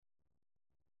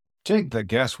Take the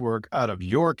guesswork out of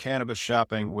your cannabis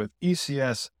shopping with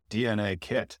ECS DNA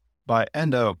Kit by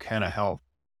Endo Canna Health.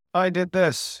 I did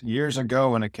this years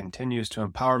ago, and it continues to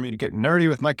empower me to get nerdy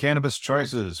with my cannabis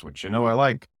choices, which you know I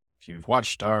like. If you've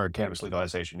watched our Cannabis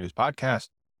Legalization News podcast,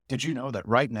 did you know that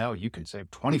right now you can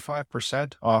save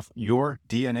 25% off your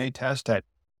DNA test at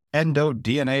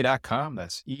endodna.com?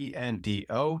 That's ENDODNA.com,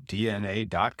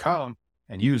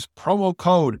 and use promo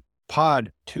code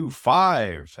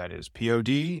POD25. That is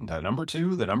POD, the number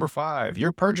 2, the number 5.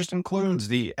 Your purchase includes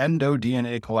the Endo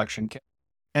DNA Collection Kit,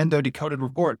 Endo Decoded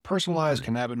Report, personalized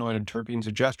cannabinoid and terpene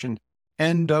suggestion,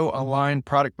 Endo Aligned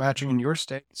product matching in your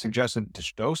state, suggested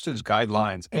dosage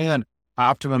guidelines, and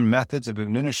optimum methods of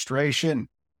administration.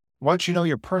 Once you know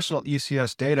your personal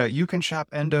ECS data, you can shop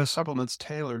Endo supplements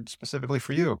tailored specifically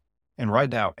for you. And right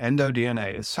now, Endo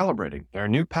DNA is celebrating their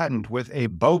new patent with a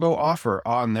BOGO offer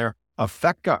on their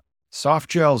Affeca soft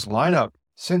gels lineup.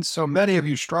 Since so many of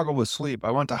you struggle with sleep,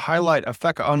 I want to highlight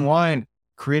Affeca Unwind,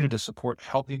 created to support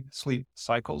healthy sleep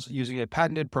cycles using a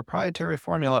patented proprietary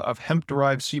formula of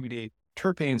hemp-derived CBD,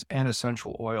 terpenes, and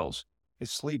essential oils. If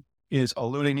sleep is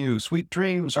eluding you, sweet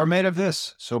dreams are made of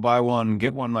this. So buy one,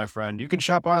 get one, my friend. You can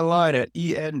shop online at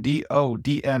endodna.com.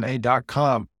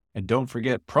 And don't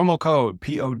forget promo code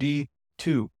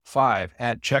POD25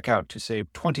 at checkout to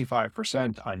save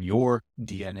 25% on your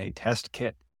DNA test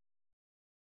kit.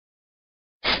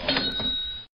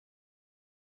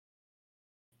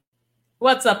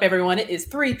 What's up, everyone? It is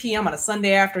 3 p.m. on a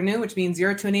Sunday afternoon, which means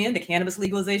you're tuning in to Cannabis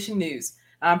Legalization News.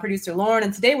 I'm producer Lauren,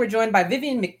 and today we're joined by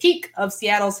Vivian McPeak of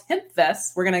Seattle's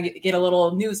Hempfest. We're going to get a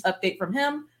little news update from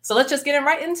him. So let's just get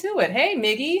right into it. Hey,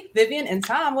 Miggy, Vivian, and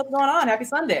Tom, what's going on? Happy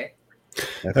Sunday.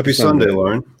 Happy Sunday,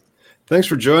 Lauren. Thanks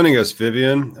for joining us,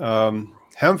 Vivian.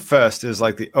 Hempfest is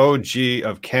like the OG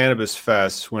of Cannabis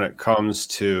Fest when it comes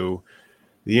to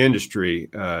the industry,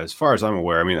 as far as I'm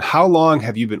aware. I mean, how long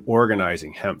have you been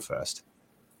organizing Hempfest?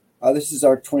 This is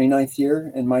our 29th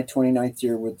year and my 29th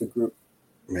year with the group.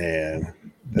 Man,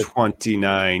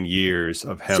 29 years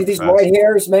of Hempfest. See these white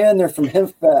hairs, man? They're from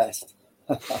Hempfest.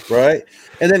 Right.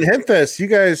 And then Hempfest, you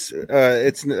guys,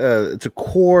 it's a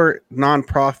core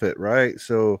nonprofit, right?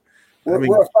 So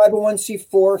we're a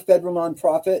 501c4 federal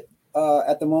nonprofit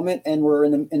at the moment, and we're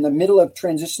in the middle of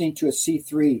transitioning to a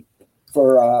C3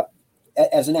 for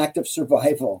as an act of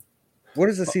survival. What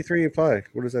does the C3 imply?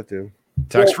 What does that do?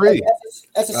 Tax free.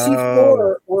 As a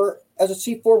C4, we're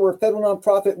a federal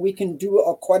nonprofit. We can do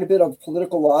quite a bit of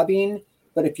political lobbying,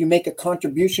 but if you make a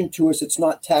contribution to us, it's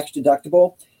not tax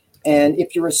deductible. And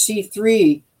if you're a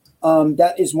C3,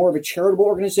 that is more of a charitable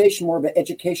organization, more of an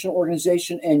educational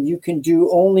organization, and you can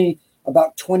do only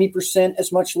about 20%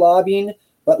 as much lobbying,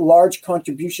 but large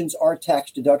contributions are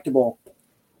tax deductible.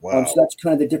 Wow. So that's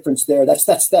kind of the difference there. That's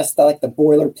like the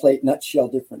boilerplate nutshell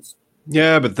difference.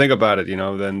 Yeah, but think about it,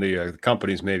 then the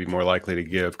companies may be more likely to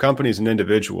give, companies and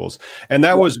individuals. And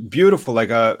that was beautiful. Like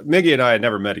Miggy and I had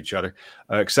never met each other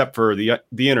except for the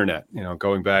internet,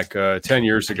 going back 10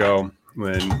 years ago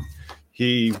when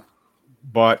he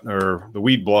the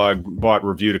Weed Blog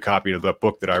reviewed a copy of the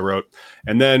book that I wrote.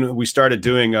 And then we started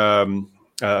doing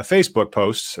Facebook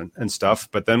posts and stuff.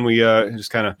 But then we just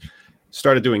kind of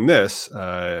started doing this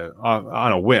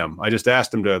on a whim. I just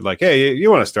asked him to hey, you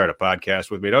want to start a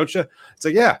podcast with me, don't you? It's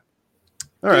like, yeah.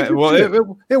 All right. Well,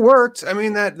 it worked. I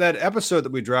mean, that episode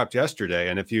that we dropped yesterday,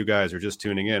 and if you guys are just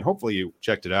tuning in, hopefully you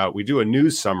checked it out. We do a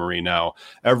news summary now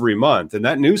every month, and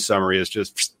that news summary is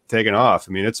just taken off.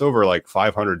 I mean, it's over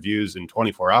 500 views in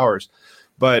 24 hours.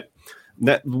 But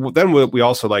then what we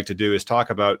also like to do is talk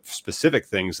about specific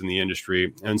things in the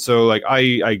industry. And so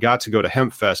I got to go to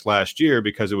Hempfest last year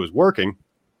because it was working.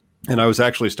 And I was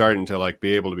actually starting to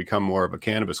be able to become more of a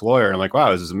cannabis lawyer. And I'm like,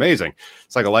 wow, this is amazing.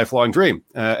 It's like a lifelong dream.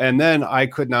 And then I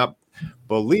could not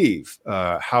believe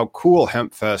how cool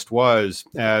Hempfest was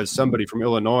as somebody from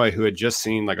Illinois who had just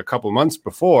seen a couple months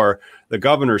before the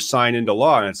governor signed into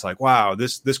law. And it's like, wow,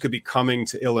 this could be coming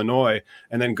to Illinois.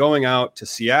 And then going out to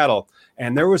Seattle,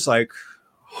 and there was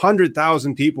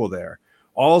 100,000 people there,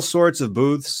 all sorts of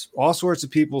booths, all sorts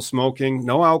of people smoking,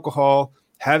 no alcohol,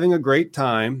 having a great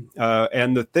time.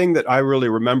 And the thing that I really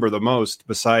remember the most,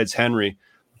 besides Henry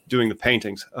doing the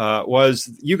paintings, was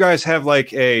you guys have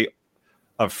a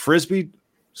Frisbee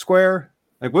square.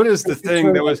 What is the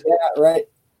thing that was? Yeah, right.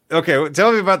 Okay, well,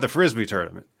 tell me about the Frisbee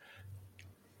tournament.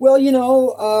 Well,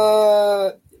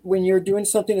 when you're doing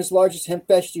something as large as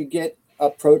Hempfest, you get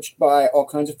approached by all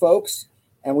kinds of folks.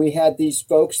 And we had these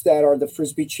folks that are the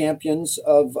Frisbee champions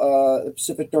of the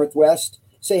Pacific Northwest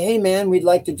say, hey, man, we'd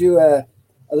like to do a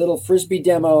a little Frisbee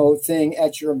demo thing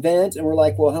at your event. And we're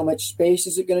like, well, how much space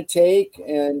is it going to take?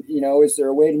 And, is there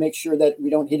a way to make sure that we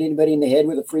don't hit anybody in the head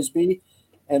with a Frisbee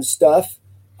and stuff?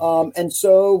 And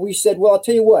so we said, well, I'll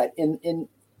tell you what,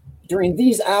 during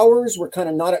these hours, we're kind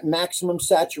of not at maximum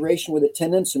saturation with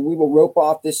attendance, and we will rope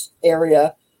off this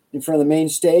area in front of the main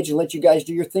stage and let you guys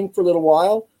do your thing for a little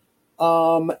while.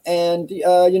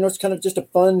 It's kind of just a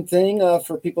fun thing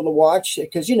for people to watch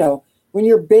because, when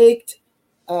you're baked,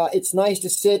 it's nice to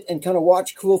sit and kind of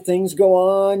watch cool things go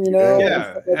on,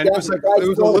 Yeah, and it was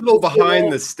a little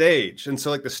behind the stage. And so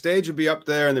like the stage would be up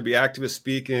there and there'd be activists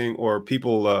speaking or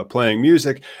people playing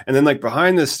music. And then like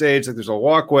behind the stage, like there's a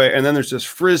walkway and then there's this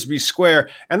Frisbee square.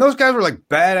 And those guys were like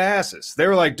badasses. They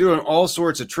were like doing all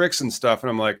sorts of tricks and stuff. And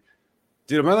I'm like,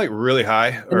 dude, am I like really high?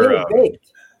 And they were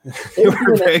baked. They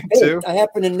were baked too? I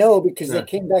happen to know because they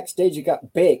came backstage and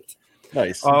got baked.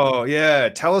 Nice. Oh, yeah.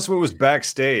 Tell us what was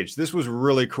backstage. This was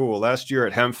really cool. Last year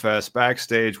at Hempfest,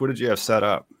 backstage, what did you have set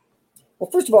up?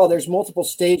 Well, first of all, there's multiple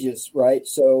stages, right?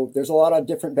 So there's a lot of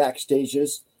different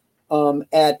backstages.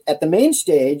 At the main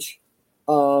stage,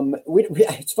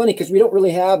 it's funny because we don't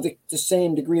really have the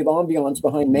same degree of ambiance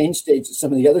behind main stage that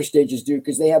some of the other stages do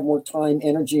because they have more time,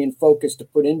 energy, and focus to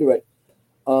put into it.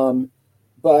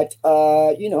 But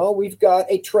we've got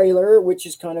a trailer, which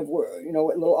is kind of, a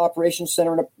little operations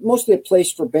center and mostly a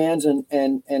place for bands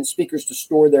and speakers to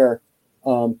store their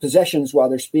possessions while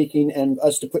they're speaking and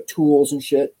us to put tools and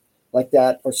shit like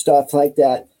that or stuff like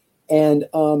that. And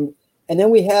then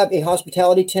we have a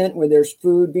hospitality tent where there's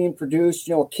food being produced,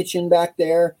 a kitchen back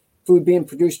there, food being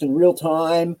produced in real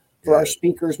time for our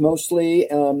speakers mostly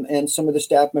and some of the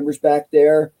staff members back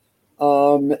there.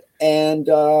 And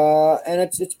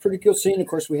it's pretty cool scene. Of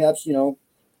course, we have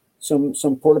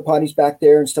some porta potties back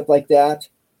there and stuff like that.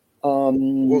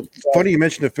 Funny you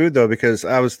mentioned the food though, because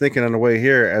I was thinking on the way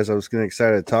here as I was getting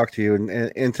excited to talk to you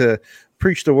and to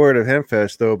preach the word of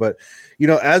Hempfest though. But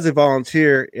as a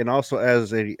volunteer and also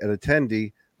as an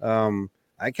attendee,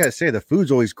 I gotta say the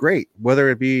food's always great, whether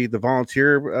it be the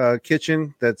volunteer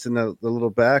kitchen that's in the little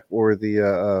back or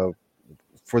the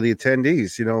for the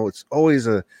attendees. It's always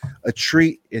a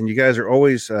treat, and you guys are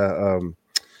always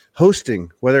hosting,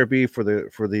 whether it be for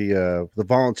the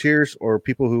volunteers or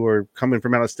people who are coming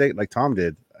from out of state, like Tom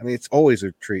did. I mean, it's always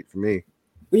a treat for me.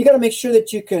 But you got to make sure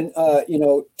that you can,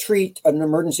 treat an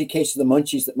emergency case of the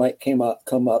munchies that might come up.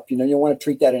 You want to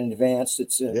treat that in advance.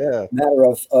 It's a matter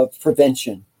of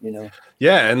prevention.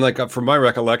 Yeah, and like from my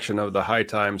recollection of the High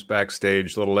Times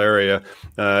backstage little area,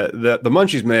 the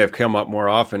munchies may have come up more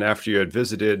often after you had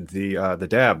visited the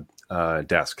DAB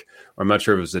desk. Or I'm not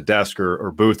sure if it was a desk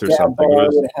or booth or something.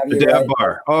 The DAB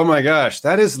bar. Oh my gosh,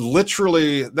 that is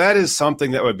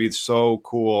something that would be so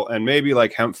cool. And maybe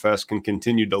like Hempfest can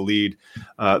continue to lead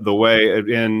the way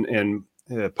in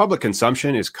public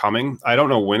consumption is coming. I don't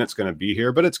know when it's going to be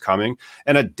here, but it's coming.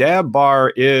 And a dab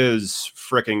bar is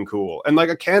freaking cool. And like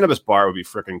a cannabis bar would be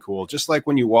freaking cool. Just like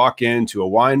when you walk into a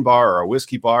wine bar or a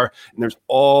whiskey bar, and there's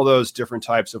all those different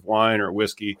types of wine or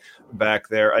whiskey back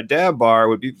there. A dab bar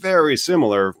would be very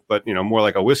similar, but more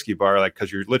like a whiskey bar, like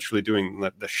because you're literally doing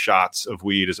the shots of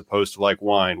weed as opposed to like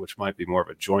wine, which might be more of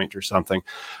a joint or something.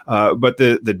 But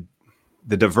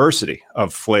the diversity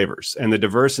of flavors and the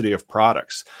diversity of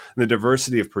products and the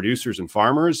diversity of producers and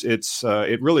farmers,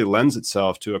 it really lends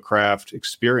itself to a craft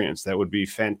experience that would be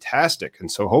fantastic.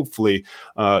 And so hopefully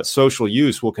social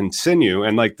use will continue.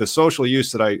 And like the social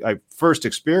use that I first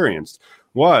experienced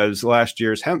was last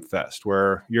year's Hempfest,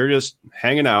 where you're just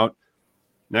hanging out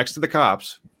next to the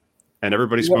cops and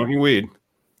everybody's smoking weed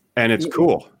and it's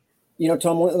cool.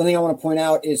 Tom, one thing I want to point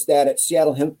out is that at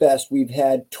Seattle Hempfest, we've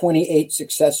had 28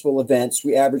 successful events.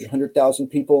 We average 100,000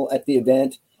 people at the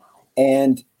event.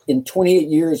 And in 28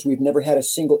 years, we've never had a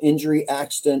single injury,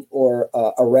 accident, or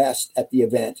arrest at the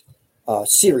event.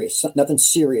 Serious, nothing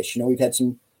serious. We've had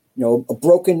some, a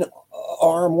broken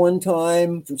arm one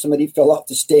time from somebody who fell off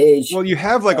the stage. Well, you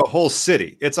have like a whole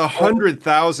city. It's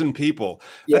 100,000 people.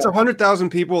 That's 100,000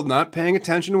 people not paying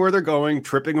attention to where they're going,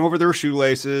 tripping over their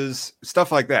shoelaces,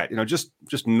 stuff like that.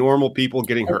 just normal people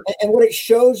getting hurt. And what it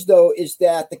shows, though, is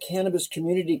that the cannabis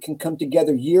community can come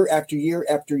together year after year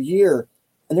after year,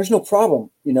 and there's no problem.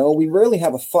 We rarely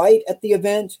have a fight at the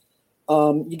event.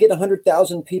 You get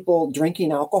 100,000 people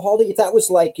drinking alcohol. If that was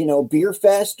like, Beer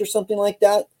Fest or something like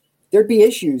that, there'd be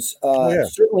issues.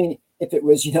 Certainly if it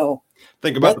was,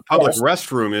 think about the public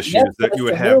restroom issues that you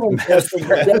would have.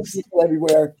 People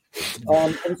everywhere.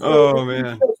 Man.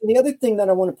 And the other thing that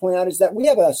I want to point out is that we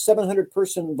have a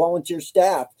 700-person volunteer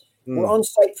staff. We're on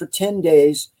site for 10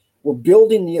 days. We're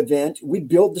building the event. We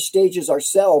build the stages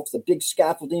ourselves, the big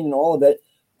scaffolding and all of it.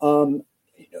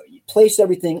 you place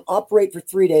everything, operate for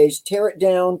 3 days, tear it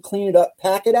down, clean it up,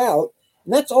 pack it out,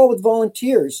 and that's all with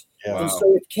volunteers. Yeah. And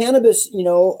so if cannabis,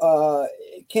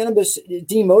 cannabis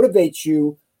demotivates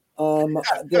you,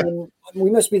 then we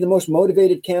must be the most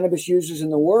motivated cannabis users in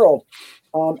the world.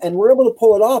 And we're able to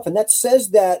pull it off. And that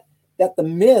says that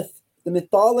the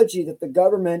mythology that the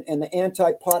government and the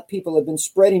anti-pot people have been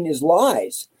spreading is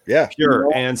lies. Yeah.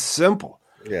 Pure and simple.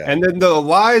 Yeah. And then the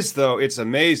lies, though, it's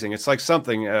amazing. It's like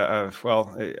something,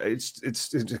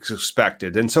 it's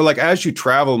expected. And so, like, as you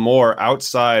travel more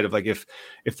outside of, like, if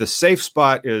the safe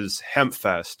spot is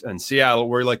Hempfest and Seattle,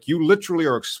 where, like, you literally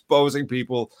are exposing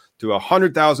people to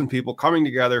 100,000 people coming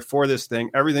together for this thing,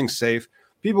 everything's safe.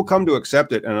 People come to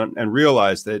accept it and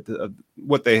realize that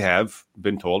what they have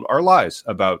been told are lies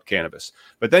about cannabis.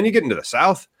 But then you get into the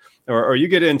South, or you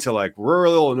get into like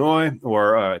rural Illinois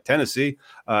or Tennessee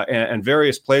and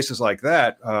various places like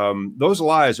that. Those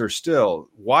lies are still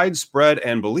widespread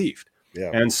and believed.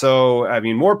 Yeah. And so, I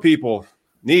mean, more people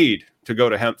need to go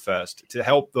to Hempfest to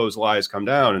help those lies come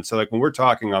down. And so, like, when we're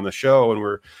talking on the show and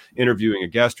we're interviewing a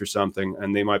guest or something,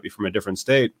 and they might be from a different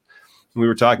state, we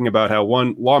were talking about how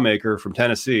one lawmaker from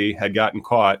Tennessee had gotten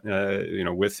caught,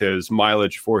 with his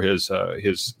mileage for his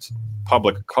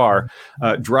public car,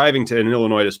 driving to an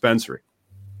Illinois dispensary,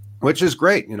 which is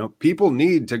great. You know, people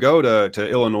need to go to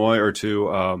Illinois or to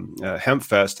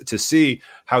Hempfest to see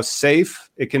how safe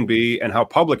it can be and how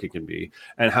public it can be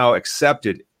and how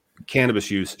accepted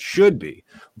cannabis use should be.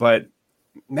 But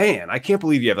man, I can't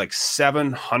believe you have like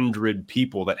 700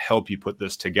 people that help you put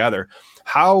this together.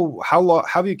 How long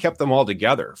have you kept them all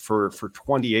together for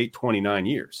 28, 29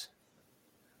 years?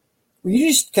 Well, you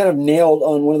just kind of nailed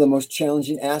on one of the most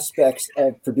challenging aspects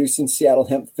of producing Seattle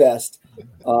Hemp Fest,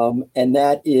 and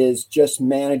that is just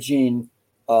managing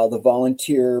the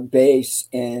volunteer base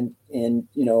and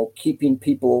keeping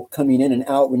people coming in and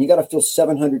out. When you got to fill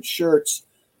 700 shirts,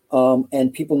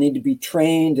 and people need to be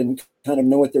trained and kind of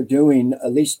know what they're doing,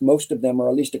 at least most of them, or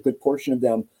at least a good portion of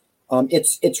them.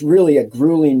 It's really a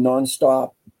grueling,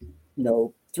 nonstop,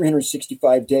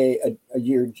 365 day a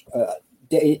year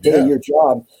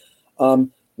job.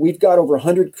 We've got over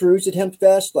 100 crews at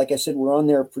Hempfest. Like I said,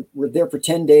 we're there for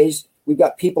 10 days. We've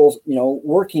got people,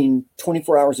 working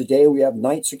 24 hours a day. We have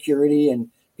night security and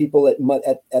people at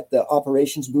the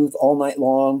operations booth all night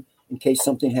long in case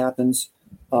something happens.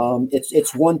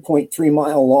 It's 1.3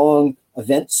 mile long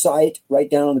event site right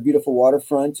down on the beautiful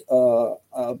waterfront of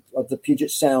the Puget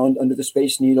Sound under the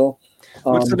Space Needle.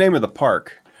 What's the name of the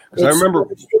park? Because I remember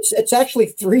it's actually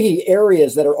 3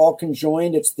 areas that are all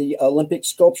conjoined. It's the Olympic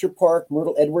Sculpture Park,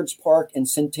 Myrtle Edwards Park, and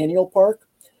Centennial Park.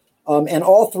 And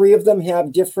all 3 of them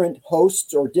have different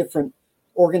hosts or different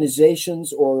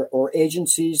organizations or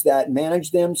agencies that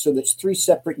manage them. So there's 3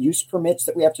 separate use permits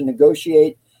that we have to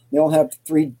negotiate. They all have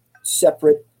 3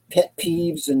 separate pet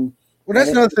peeves. And well, that's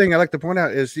another thing I like to point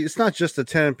out is it's not just the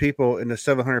 10 people and the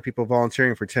 700 people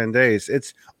volunteering for 10 days.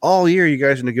 It's all year you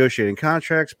guys are negotiating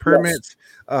contracts, permits,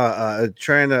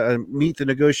 trying to meet the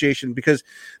negotiation, because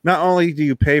not only do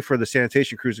you pay for the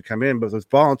sanitation crews to come in, but those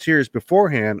volunteers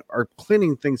beforehand are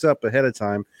cleaning things up ahead of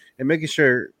time and making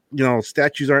sure,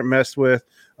 statues aren't messed with,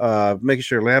 making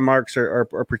sure landmarks are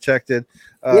protected.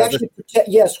 We actually protect.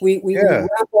 Yes, we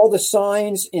wrap all the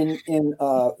signs in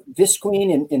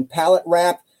visqueen and in pallet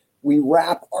wrap. We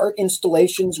wrap art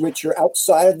installations, which are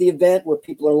outside of the event, where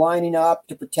people are lining up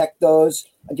to protect those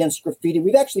against graffiti.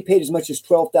 We've actually paid as much as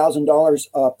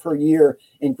 $12,000 per year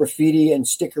in graffiti and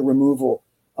sticker removal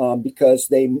because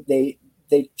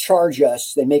they charge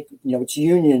us. They make it's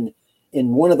union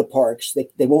in one of the parks.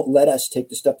 They won't let us take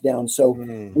the stuff down. So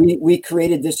we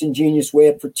created this ingenious way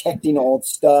of protecting all the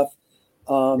stuff.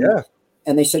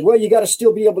 And they said, well, you got to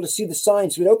still be able to see the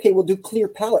signs. So okay, we'll do clear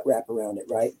pallet wrap around it,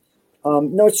 right?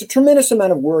 No, it's a tremendous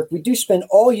amount of work. We do spend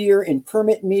all year in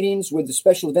permit meetings with the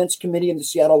Special Events Committee of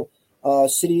the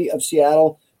City of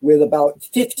Seattle, with about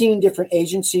 15 different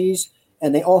agencies,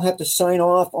 and they all have to sign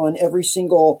off on every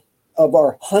single of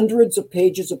our hundreds of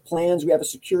pages of plans. We have a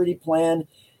security plan,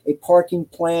 a parking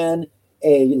plan,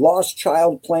 a lost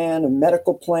child plan, a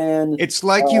medical plan. It's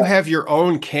like you have your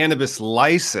own cannabis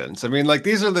license. I mean, like,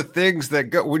 these are the things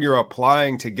that go when you're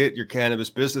applying to get your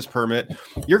cannabis business permit.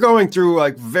 You're going through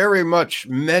like very much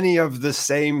many of the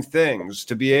same things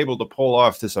to be able to pull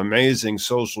off this amazing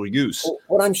social use.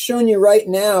 What I'm showing you right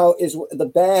now is the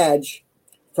badge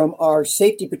from our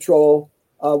safety patrol.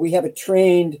 We have a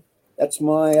trained, that's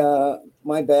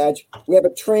my badge. We have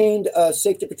a trained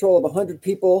safety patrol of 100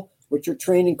 people, which are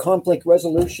trained in conflict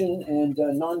resolution and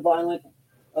nonviolent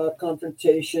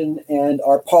confrontation and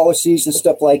our policies and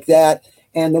stuff like that.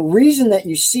 And the reason that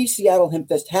you see Seattle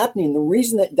Hempfest happening, the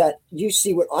reason that you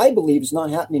see what I believe is not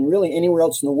happening really anywhere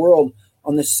else in the world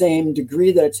on the same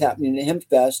degree that it's happening at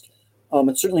Hempfest,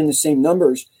 and certainly in the same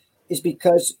numbers, is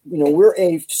because, we're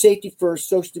a safety first,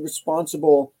 socially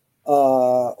responsible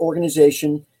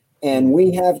organization, and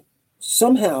we have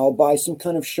somehow, by some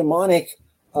kind of shamanic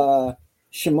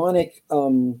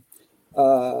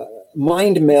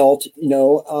mind melt,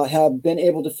 have been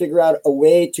able to figure out a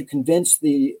way to convince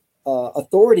the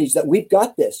authorities that we've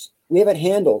got this. We have it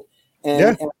handled.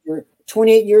 And after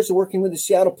 28 years of working with the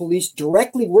Seattle police,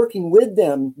 directly working with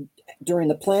them during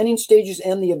the planning stages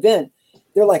and the event,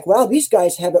 they're like, wow, these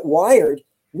guys have it wired.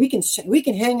 We can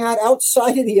hang out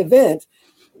outside of the event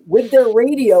with their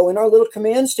radio in our little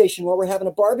command station while we're having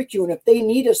a barbecue. And if they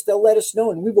need us, they'll let us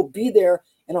know, and we will be there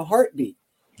in a heartbeat.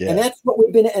 Yeah. And that's what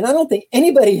we've been. And I don't think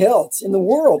anybody else in the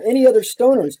world, any other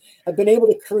stoners, have been able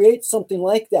to create something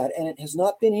like that. And it has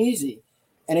not been easy.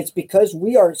 And it's because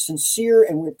we are sincere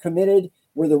and we're committed.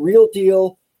 We're the real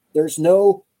deal. There's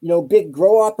no, big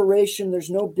grow operation.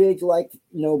 There's no big,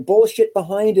 bullshit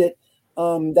behind it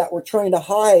that we're trying to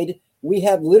hide. We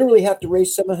literally have to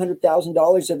raise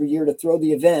 $700,000 every year to throw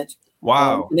the event.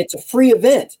 Wow. And it's a free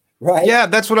event. Right. Yeah,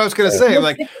 that's what I was going to say. I'm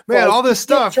like, man, all this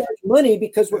stuff. Charge money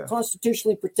because we're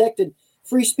constitutionally protected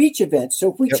free speech events.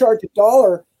 So if we charge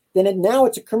 $1, then now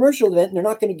it's a commercial event, and they're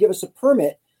not going to give us a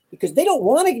permit because they don't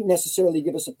want to necessarily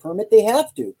give us a permit. They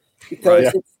have to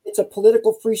because it's a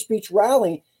political free speech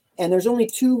rally, and there's only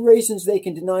two reasons they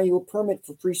can deny you a permit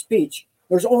for free speech.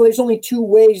 There's only two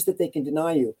ways that they can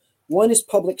deny you. One is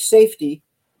public safety.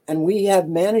 And we have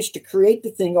managed to create the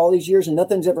thing all these years, and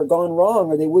nothing's ever gone wrong,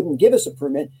 or they wouldn't give us a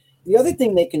permit. The other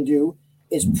thing they can do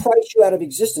is price you out of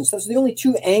existence. Those are the only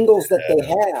two angles that they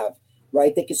have,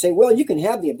 right? They can say, well, you can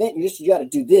have the event. You got to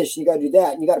do this, you got to do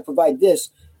that, and you got to provide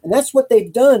this. And that's what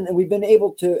they've done. And we've been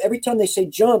able to, every time they say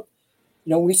jump,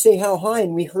 we say how high,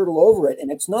 and we hurdle over it.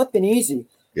 And it's not been easy.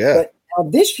 Yeah.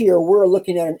 But this year, we're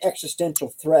looking at an existential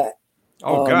threat.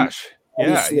 Oh, gosh.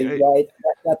 Obviously, right?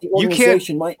 That the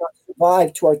organization might not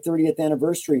survive to our 30th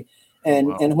anniversary.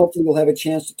 And hopefully we'll have a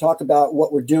chance to talk about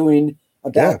what we're doing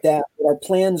about that, what our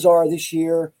plans are this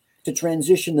year to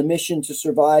transition the mission to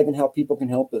survive, and how people can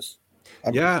help us.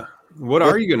 What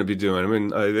are you going to be doing? I mean,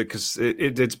 because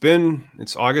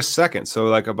it's August 2nd. So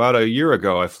like about a year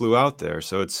ago, I flew out there.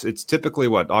 So it's typically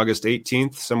August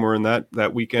 18th, somewhere in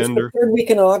that weekend. It's the third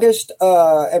week in August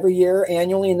every year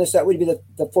annually. And that would be the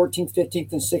 14th,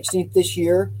 15th, and 16th this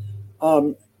year.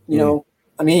 I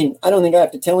mean, I don't think I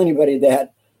have to tell anybody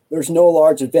that there's no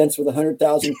large events with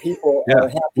 100,000 people.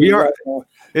 We are. Right,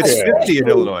 it's 50 in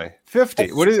Illinois.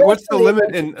 50. What's the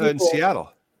limit in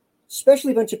Seattle?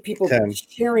 Especially a bunch of people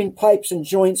sharing pipes and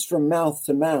joints from mouth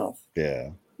to mouth. Yeah.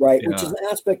 Right. Which is an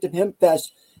aspect of Hempfest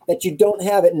that you don't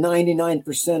have at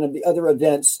 99% of the other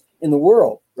events in the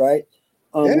world. Right.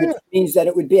 Which means that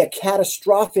it would be a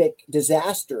catastrophic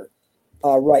disaster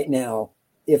right now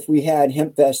if we had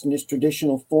Hempfest in its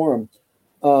traditional form.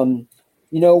 When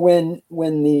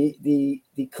the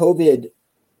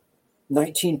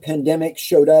COVID-19 pandemic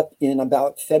showed up in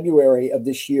about February of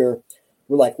this year,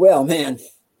 we're like, well, man,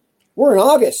 we're in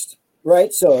August,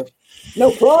 right? So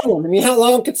no problem. I mean, how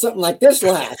long could something like this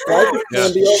last, right? It's going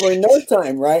to be over in no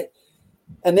time, right?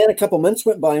 And then a couple months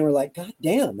went by and we're like, God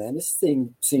damn, man, this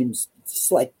thing seems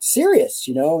like serious,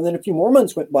 And then a few more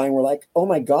months went by and we're like, oh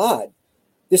my God,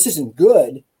 this isn't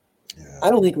good. Yeah. I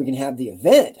don't think we can have the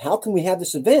event. How can we have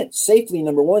this event safely?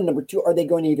 Number one. Number two, are they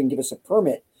going to even give us a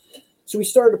permit? So we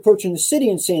started approaching the city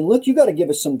and saying, look, you got to give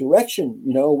us some direction.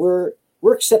 We're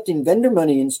accepting vendor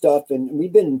money and stuff. And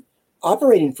we've been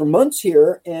operating for months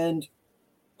here. And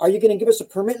are you going to give us a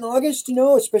permit in August?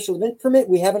 A special event permit?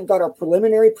 We haven't got our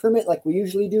preliminary permit like we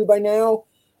usually do by now.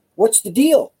 What's the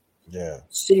deal? Yeah.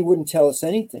 The city wouldn't tell us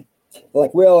anything. They're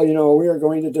like, well, we are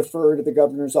going to defer to the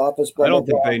governor's office. I don't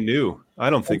think they knew. I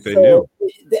don't think they knew.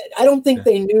 I don't think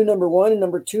they knew, number one. And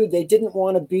number two, they didn't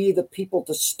want to be the people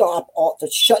to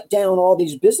shut down all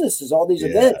these businesses, all these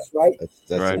events, right?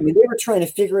 That's right. I mean, they were trying to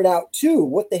figure it out too.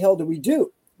 What the hell do we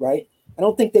do, right? I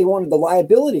don't think they wanted the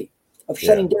liability of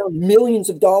shutting down millions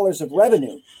of dollars of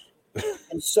revenue.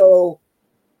 And so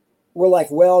we're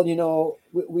like, well,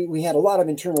 we had a lot of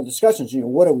internal discussions.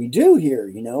 What do we do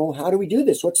here? How do we do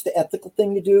this? What's the ethical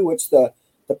thing to do? What's the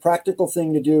practical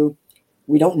thing to do?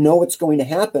 We don't know what's going to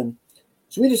happen.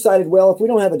 So we decided, well, if we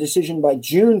don't have a decision by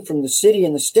June from the city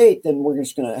and the state, then we're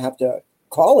just going to have to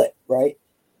call it, right?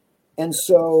 And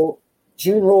so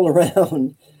June rolled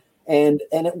around, and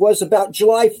it was about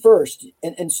July 1st.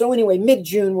 And so anyway,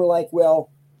 mid-June, we're like, well,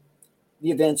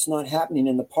 the event's not happening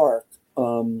in the park.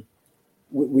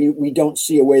 we don't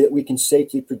see a way that we can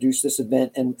safely produce this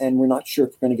event, and we're not sure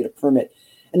if we're going to get a permit.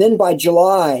 And then by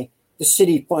July, the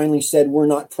city finally said we're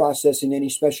not processing any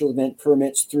special event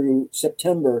permits through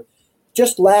September.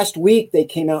 Just last week, they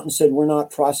came out and said we're not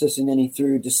processing any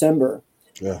through December.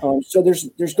 Yeah. So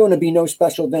there's going to be no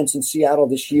special events in Seattle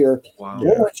this year. Wow.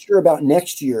 We're not sure about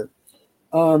next year.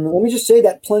 Let me just say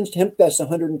that plunged Hempfest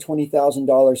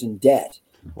 $120,000 in debt.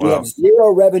 Wow. We have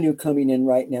zero revenue coming in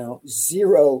right now.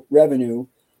 Zero revenue.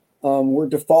 We're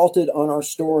defaulted on our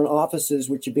store and offices,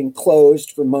 which have been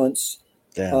closed for months.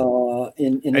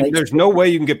 And there's no way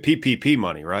you can get PPP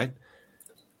money, right?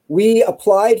 We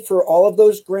applied for all of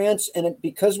those grants, and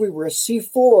because we were a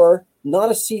C4, not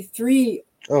a C3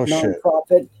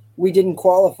 nonprofit, we didn't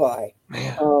qualify.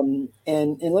 And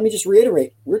let me just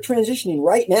reiterate, we're transitioning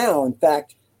right now. In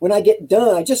fact, when I get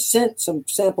done, I just sent some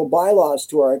sample bylaws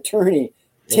to our attorney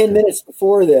 10 minutes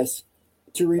before this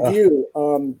to review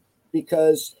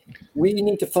because we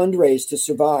need to fundraise to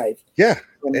survive. Yeah.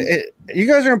 You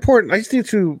guys are important. I just need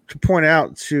to point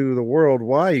out to the world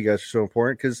why you guys are so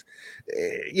important, because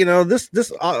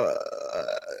this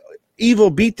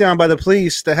evil beatdown by the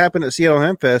police that happened at Seattle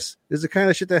Hempfest is the kind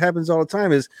of shit that happens all the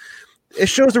time. It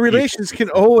shows the relations can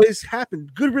always happen.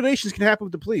 Good relations can happen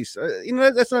with the police.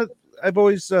 That's not. I've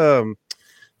always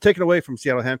taken away from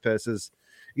Seattle Hempfest is,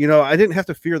 I didn't have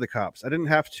to fear the cops. I didn't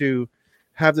have to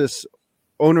have this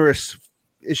onerous.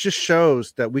 It just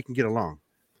shows that we can get along.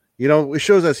 It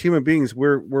shows as human beings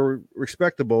we're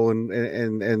respectable,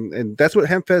 and that's what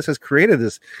Hempfest has created,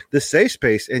 this safe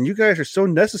space. And you guys are so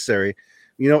necessary.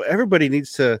 Everybody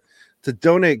needs to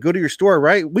donate. Go to your store,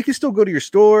 right? We can still go to your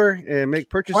store and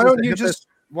make purchases. Why don't you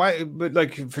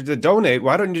to donate?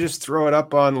 Why don't you just throw it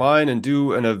up online and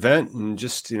do an event and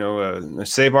just save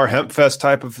our Hempfest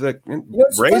type of thing,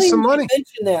 raise some money?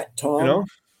 Mention that, Tom.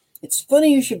 It's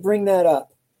funny you should bring that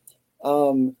up.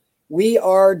 We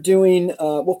are doing,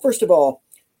 first of all,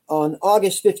 on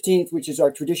August 15th, which is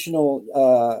our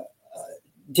traditional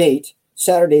date,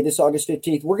 Saturday, this August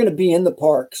 15th, we're going to be in the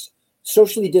parks,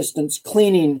 socially distanced,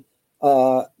 cleaning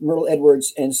Myrtle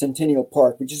Edwards and Centennial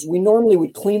Park, which is we normally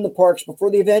would clean the parks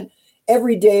before the event,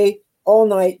 every day, all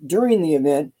night during the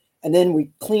event, and then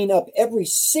we clean up every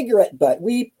cigarette butt.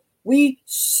 We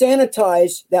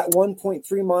sanitize that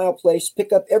 1.3 mile place,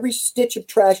 pick up every stitch of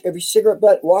trash, every cigarette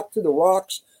butt, walk through the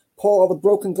rocks, pull all the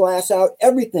broken glass out,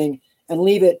 everything, and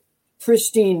leave it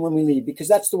pristine when we leave, because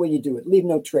that's the way you do it. Leave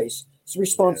no trace. It's a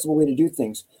responsible way to do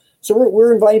things. So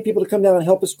we're inviting people to come down and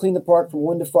help us clean the park from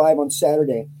 1 to 5 on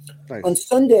Saturday. Nice. On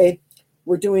Sunday,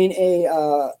 we're doing a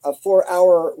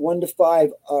 4-hour 1 to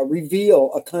 5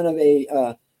 reveal, a kind of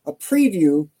a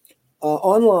preview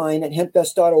online at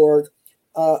hempfest.org,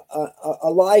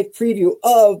 a live preview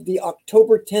of the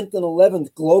October 10th and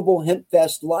 11th Global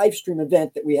Hempfest live stream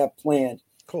event that we have planned.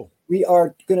 Cool. We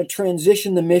are going to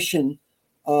transition the mission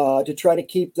to try to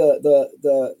keep the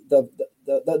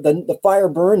fire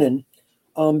burning,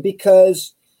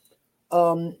 because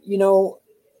we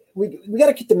got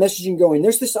to keep the messaging going.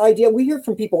 There's this idea we hear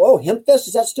from people. Oh, Hempfest,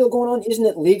 is that still going on? Isn't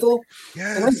it legal?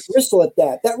 Yes. And I bristle at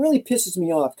that. That really pisses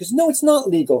me off, because no, it's not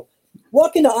legal.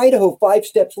 Walk into Idaho, 5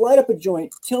 steps, light up a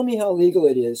joint. Tell me how legal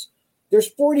it is. There's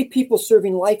 40 people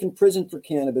serving life in prison for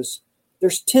cannabis.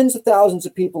 There's tens of thousands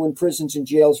of people in prisons and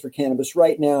jails for cannabis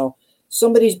right now.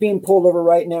 Somebody's being pulled over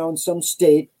right now in some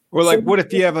state. Or what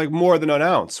if you have more than an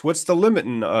ounce? What's the limit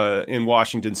in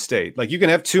Washington State? You can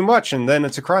have too much and then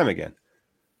it's a crime again.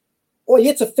 Well,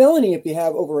 it's a felony if you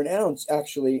have over an ounce,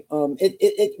 actually.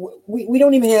 We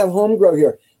don't even have home grow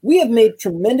here. We have made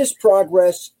tremendous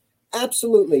progress,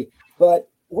 absolutely. But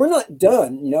we're not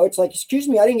done. It's like, excuse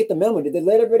me, I didn't get the memo. Did they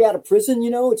let everybody out of prison?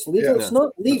 It's legal. Yeah. It's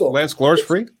not legal. Lance Glor's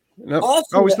free? No.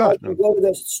 Awesome. He's not. I can go to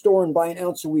the store and buy an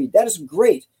ounce of weed. That is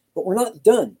great, but we're not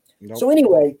done. Nope. So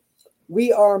anyway,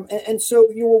 we are, and so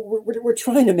we're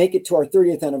trying to make it to our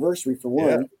 30th anniversary for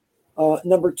one. Yeah.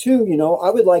 Number two,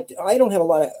 I don't have a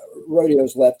lot of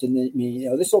rodeos left in me.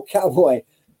 This old cowboy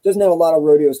doesn't have a lot of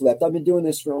rodeos left. I've been doing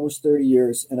this for almost 30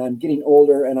 years, and I'm getting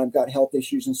older, and I've got health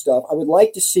issues and stuff. I would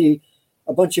like to see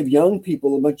a bunch of young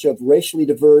people, a bunch of racially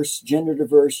diverse, gender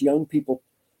diverse young people,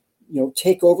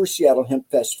 take over Seattle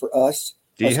Hempfest for us.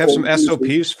 Do you have some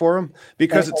SOPs for them?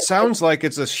 Because it sounds like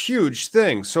it's a huge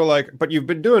thing. So but you've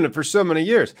been doing it for so many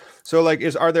years. So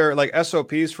are there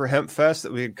SOPs for Hempfest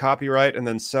that we could copyright and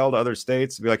then sell to other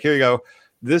states? Be here you go.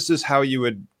 This is how you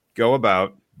would go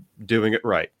about doing it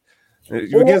right.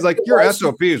 Because your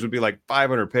SOPs would be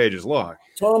 500 pages long.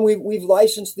 Tom, we've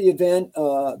licensed the event.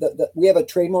 We have a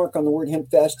trademark on the word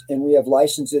Hempfest, and we have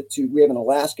licensed it to. We have an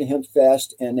Alaska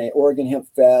Hempfest and an Oregon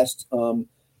Hempfest.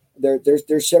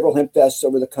 There's several Hempfests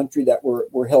over the country that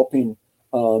we're helping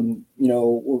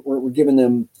We're giving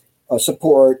them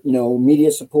support,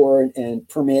 media support and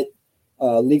permit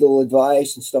legal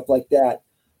advice and stuff like that.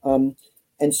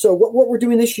 And so what we're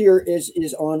doing this year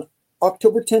is on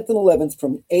October 10th and 11th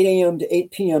from 8 a.m. to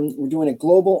 8 p.m. We're doing a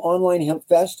global online hemp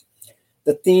fest.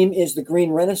 The theme is the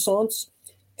Green Renaissance.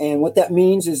 And what that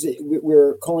means is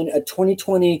we're calling it a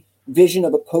 2020 vision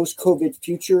of a post-COVID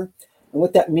future. And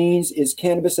what that means is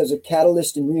cannabis as a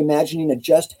catalyst in reimagining a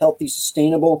just, healthy,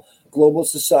 sustainable global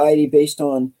society based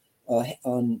on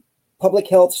public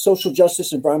health, social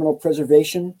justice, environmental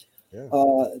preservation.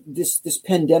 Yeah. This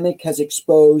pandemic has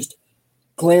exposed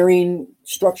glaring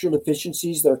structural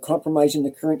deficiencies that are compromising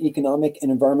the current economic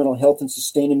and environmental health and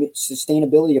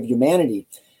sustainability of humanity.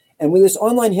 And with this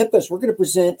online Hempfest, we're going to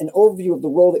present an overview of the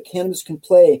role that cannabis can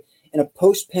play in a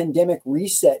post-pandemic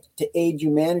reset to aid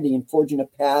humanity in forging a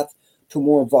path to a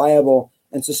more viable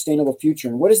and sustainable future.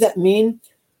 And what does that mean?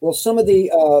 Well, some of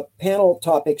the panel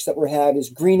topics that we have is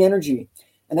green energy,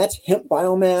 and that's hemp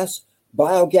biomass,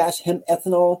 biogas, hemp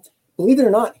ethanol. Believe it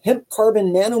or not, hemp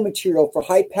carbon nanomaterial for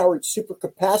high-powered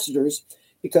supercapacitors,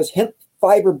 because hemp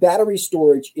fiber battery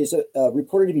storage is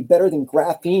reported to be better than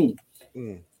graphene.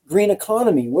 Green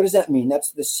economy, what does that mean?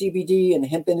 That's the CBD and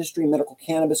hemp industry, medical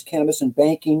cannabis, cannabis and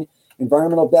banking,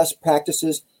 environmental best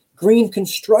practices. Green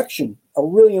construction, a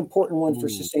really important one for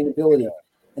sustainability.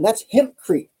 And that's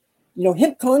hempcrete.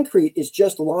 Hemp concrete is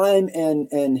just lime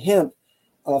and hemp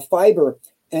fiber,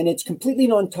 and it's completely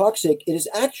non-toxic. It is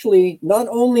actually, not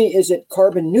only is it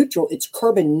carbon neutral, it's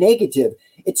carbon negative.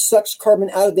 It sucks carbon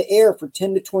out of the air for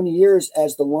 10 to 20 years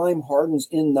as the lime hardens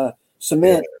in the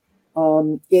cement.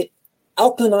 It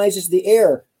alkalinizes the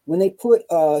air. When they put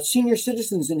senior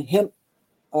citizens in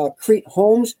hempcrete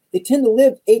homes, they tend to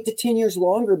live 8 to 10 years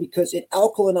longer because it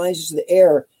alkalinizes the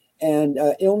air, and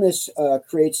illness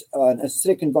creates an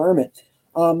acidic environment.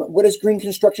 What is green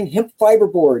construction? Hemp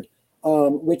fiberboard,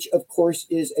 which of course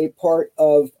is a part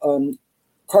of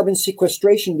carbon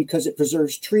sequestration because it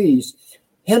preserves trees.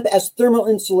 Hemp as thermal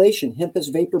insulation, hemp as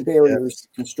vapor barriers,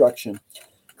 construction.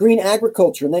 Green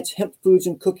agriculture, and that's hemp foods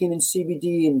and cooking and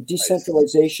CBD and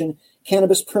decentralization.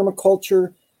 Cannabis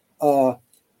permaculture,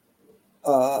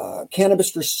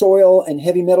 cannabis for soil and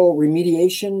heavy metal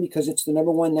remediation, because it's the number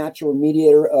one natural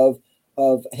remediator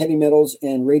of heavy metals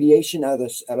and radiation out of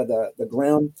the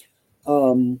ground.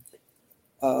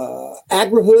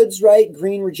 Agrihoods, right?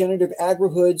 Green regenerative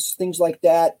agrihoods, things like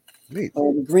that.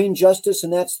 Green justice,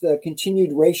 and that's the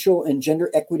continued racial and gender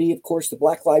equity. Of course, the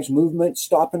Black Lives Movement,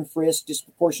 stop and frisk,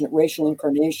 disproportionate racial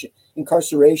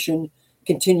incarceration,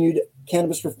 continued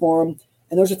cannabis reform.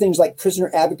 And those are things like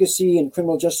prisoner advocacy and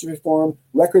criminal justice reform,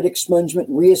 record expungement,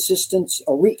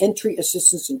 re-entry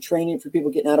assistance and training for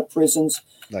people getting out of prisons.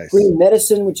 Nice. Green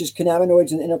medicine, which is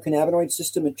cannabinoids and endocannabinoid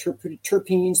system, and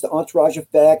terpenes, the entourage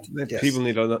effect. People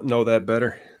need to know that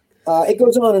better. It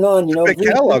goes on and on. Great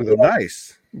catalog, though.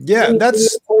 Nice. Yeah,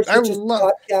 that's I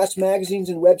love podcasts, magazines,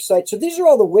 and websites. So these are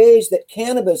all the ways that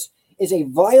cannabis is a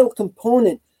vital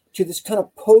component to this kind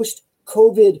of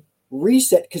post-COVID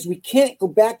reset, because we can't go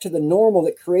back to the normal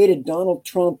that created Donald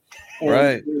Trump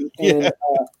and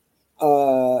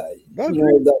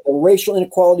the racial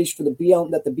inequalities for the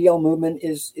BL movement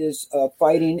is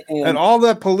fighting, and all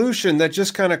that pollution that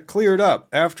just kind of cleared up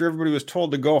after everybody was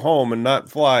told to go home and not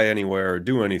fly anywhere or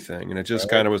do anything, and it just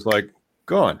kind of was like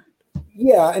gone.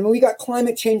 Yeah, I mean, we got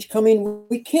climate change coming.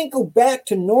 We can't go back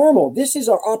to normal. This is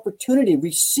our opportunity.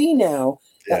 We see now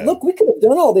that, look, we could have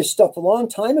done all this stuff a long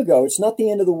time ago. It's not the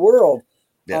end of the world.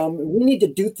 Yeah. We need to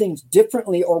do things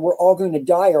differently, or we're all going to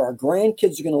die, or our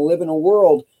grandkids are going to live in a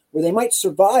world where they might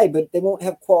survive, but they won't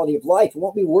have quality of life. It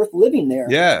won't be worth living there.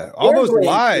 Yeah, all those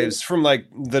lies from like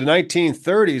the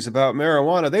 1930s about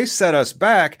marijuana, they set us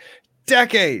back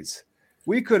decades.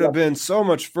 We could have been so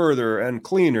much further and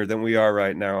cleaner than we are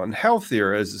right now, and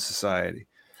healthier as a society.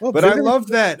 Well, but I love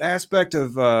that aspect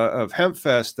of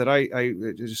Hempfest that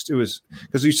it was,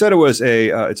 because you said it was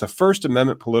it's a First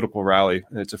Amendment political rally,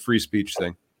 and it's a free speech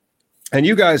thing. And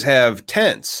you guys have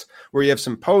tents where you have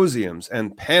symposiums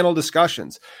and panel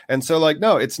discussions. And so, like,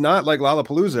 no, it's not like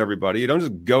Lollapalooza, everybody. You don't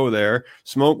just go there,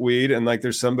 smoke weed, and like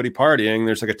there's somebody partying.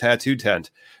 There's like a tattoo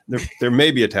tent. There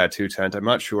may be a tattoo tent. I'm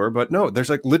not sure. But no, there's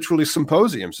like literally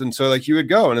symposiums. And so like you would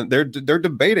go and they're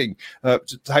debating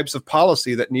types of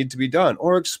policy that need to be done,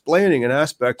 or explaining an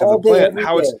aspect of the plant,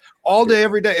 how it's all day,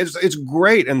 every day. It's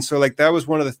great. And so like that was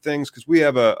one of the things, because we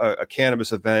have a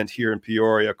cannabis event here in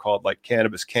Peoria called like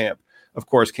Cannabis Camp. of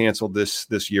course, canceled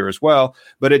this year as well.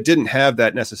 But it didn't have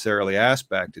that necessarily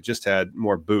aspect. It just had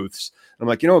more booths. I'm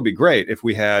like, it'd be great if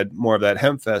we had more of that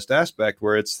Hempfest aspect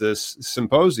where it's this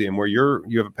symposium where you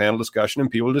have a panel discussion and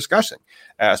people are discussing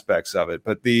aspects of it.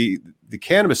 But the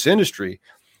cannabis industry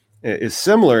is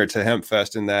similar to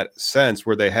Hempfest in that sense,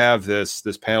 where they have this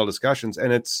panel discussions,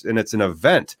 and it's an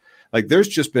event. Like, there's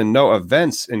just been no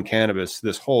events in cannabis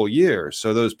this whole year.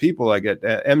 So those people like at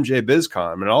MJ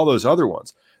BizCon and all those other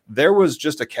ones, there was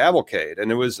just a cavalcade,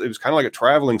 and it was kind of like a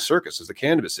traveling circus as the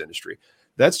cannabis industry.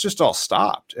 That's just all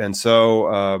stopped. And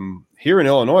so here in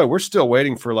Illinois, we're still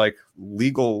waiting for like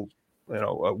legal,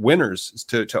 winners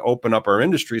to open up our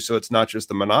industry. So it's not just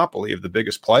the monopoly of the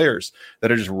biggest players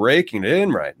that are just raking it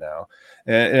in right now.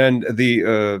 And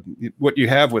the what you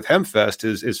have with Hempfest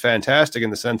is fantastic in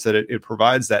the sense that it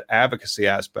provides that advocacy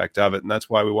aspect of it. And that's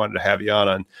why we wanted to have you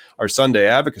on our Sunday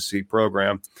advocacy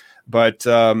program. But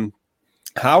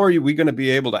how are we going to be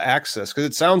able to access? Because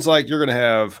it sounds like you're going to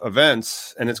have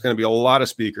events and it's going to be a lot of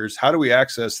speakers. How do we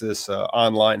access this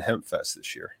online Hempfest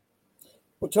this year?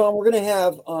 Well, Tom, we're going to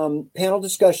have panel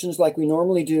discussions like we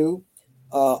normally do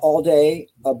all day,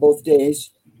 both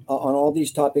days, on all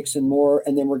these topics and more.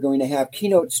 And then we're going to have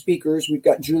keynote speakers. We've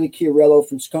got Julie Chiarello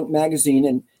from Skunk Magazine,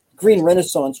 and Green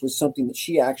Renaissance was something that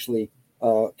she actually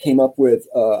came up with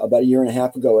about a year and a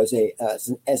half ago as a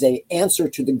answer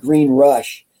to the Green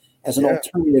Rush, as an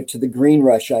alternative to the Green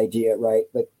Rush idea, right?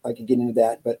 But I could get into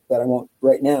that, but I won't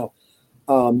right now.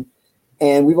 And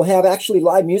we will have actually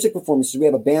live music performances. We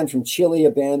have a band from Chile,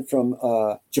 a band from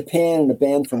Japan, and a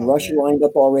band from Russia lined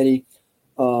up already.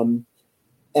 And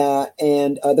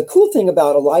the cool thing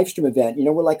about a live stream event,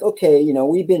 we're like, okay,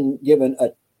 we've been given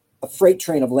a freight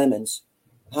train of lemons.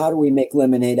 How do we make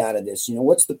lemonade out of this?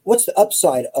 What's the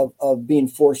upside of being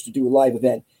forced to do a live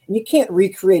event? And you can't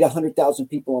recreate 100,000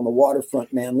 people on the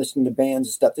waterfront, man, listening to bands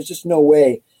and stuff. There's just no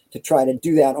way to try to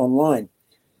do that online.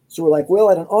 So we're like, well,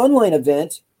 at an online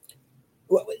event,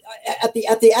 at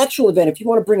the actual event, if you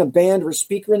want to bring a band or a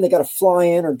speaker in, they got to fly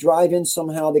in or drive in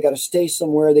somehow. They got to stay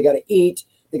somewhere. They got to eat.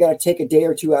 They got to take a day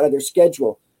or two out of their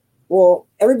schedule. Well,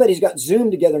 everybody's got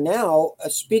Zoom together now. A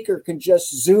speaker can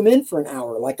just Zoom in for an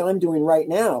hour like I'm doing right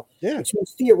now. Yeah. Which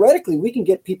means theoretically we can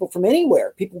get people from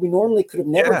anywhere, people we normally could have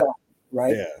never gotten,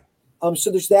 right? Yeah. So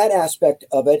there's that aspect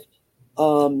of it.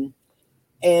 And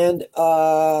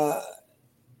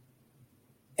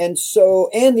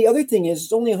the other thing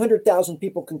is only 100,000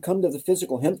 people can come to the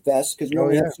physical Hempfest because we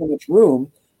only have so much room.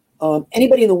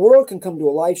 Anybody in the world can come to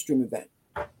a live stream event.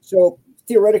 So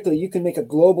theoretically, you can make a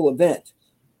global event.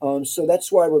 So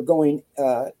that's why we're going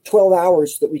 12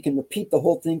 hours so that we can repeat the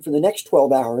whole thing for the next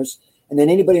 12 hours. And then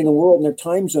anybody in the world in their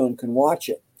time zone can watch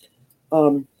it.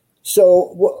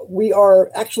 So we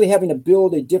are actually having to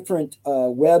build a different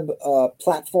web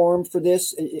platform for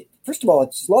this. First of all,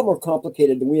 it's a lot more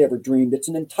complicated than we ever dreamed. It's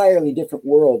an entirely different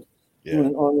world doing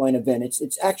an online event.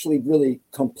 It's actually really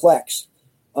complex,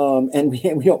 and we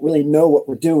don't really know what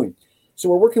we're doing. So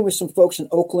we're working with some folks in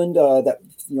Oakland that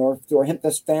through our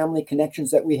Hempfest family connections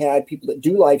that we had, people that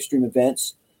do live stream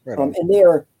events, and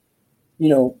they're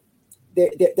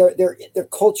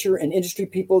culture and industry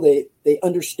people. They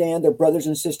understand their brothers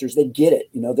and sisters. They get it.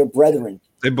 They're brethren.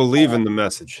 They believe in the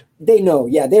message. They know.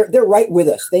 Yeah, they're right with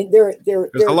us. There's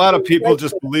a lot of people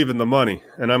just believe in the money,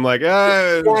 and I'm like,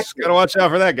 just gotta watch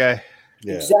out for that guy.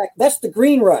 Yeah. Exactly. That's the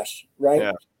Green Rush,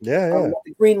 right? Yeah.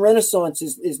 The Green Renaissance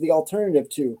is the alternative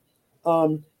to.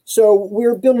 So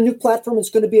we're building a new platform. It's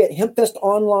going to be at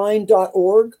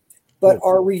hempfestonline.org. But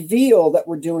our reveal that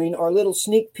we're doing, our little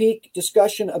sneak peek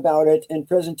discussion about it and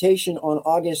presentation on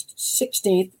August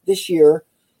 16th this year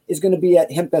is going to be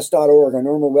at hempfest.org, our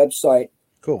normal website.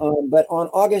 Cool. But on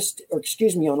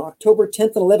October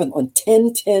 10th and 11th, on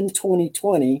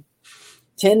 10/10/2020,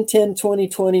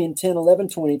 10/10/2020 and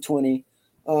 10/11/2020,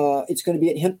 it's going to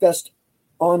be at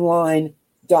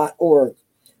hempfestonline.org.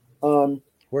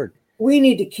 Word. We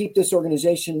need to keep this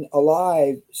organization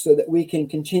alive so that we can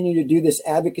continue to do this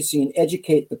advocacy and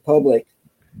educate the public,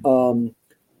 and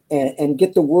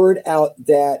get the word out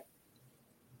that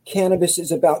cannabis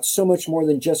is about so much more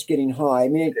than just getting high. I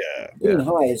mean, getting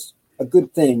high is a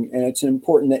good thing, and it's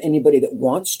important that anybody that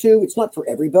wants to, it's not for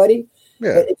everybody,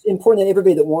 but it's important that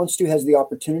everybody that wants to has the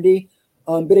opportunity.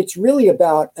 But it's really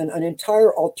about an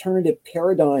entire alternative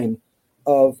paradigm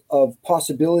of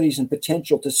possibilities and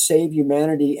potential to save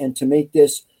humanity and to make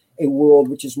this a world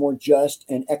which is more just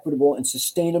and equitable and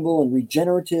sustainable and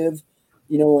regenerative,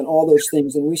 and all those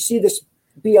things. And we see this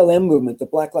BLM movement, the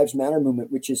Black Lives Matter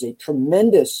movement, which is a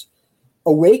tremendous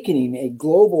awakening, a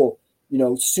global,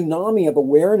 tsunami of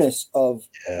awareness of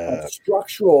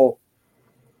structural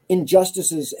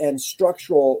injustices and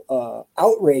structural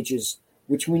outrages,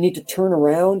 which we need to turn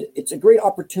around. It's a great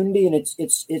opportunity, and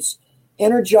it's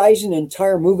energizing an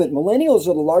entire movement. Millennials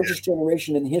are the largest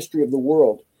generation in the history of the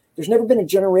world. There's never been a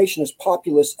generation as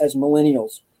populous as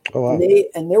millennials. Oh, wow.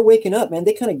 And they're waking up, man.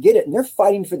 They kind of get it, and they're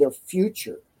fighting for their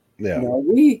future. Yeah. You know,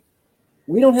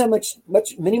 we don't have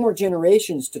many more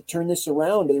generations to turn this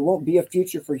around. There won't be a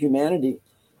future for humanity.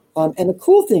 And the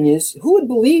cool thing is, who would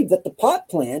believe that the pot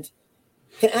plant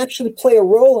can actually play a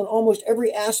role in almost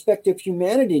every aspect of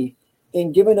humanity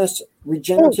in giving us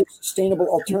regenerative, sustainable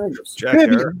alternatives? Jack Viv,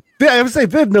 Hare. I would say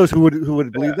Viv knows who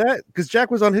would believe that, because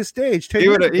Jack was on his stage. 10 He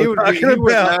years would ago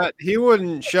not. He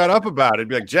wouldn't shut up about it. He'd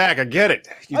be like, Jack, I get it.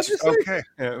 I'm just saying. Okay,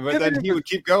 but then he would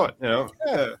keep going. You know.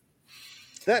 Yeah.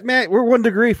 That man, we're 1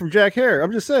 degree from Jack Hare.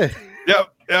 I'm just saying.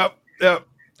 Yep.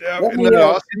 Let me, Isn't that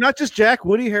awesome? Not just Jack.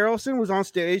 Woody Harrelson was on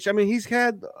stage. I mean, he's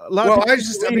had a lot. Well, of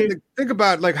think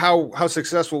about like how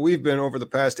successful we've been over the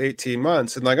past 18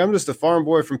 months. And like, I'm just a farm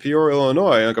boy from Peoria,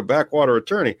 Illinois, like a backwater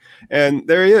attorney. And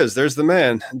there he is. There's the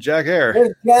man, Jack Hare.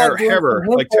 There's Jack doing Harer,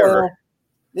 some like hemp terror. oil.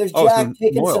 There's Oh, Jack some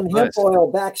taking oil, some nice. hemp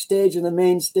oil backstage in the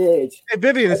main stage. Hey,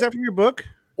 Vivian, is that from your book?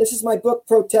 This is my book,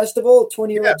 Protestival,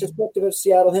 20-year Yeah. retrospective of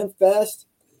Seattle Hempfest.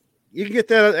 You can get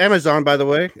that on Amazon, by the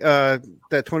way.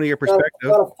 That 20-year perspective.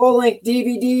 Got a full-length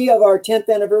DVD of our 10th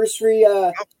anniversary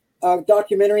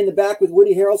documentary in the back with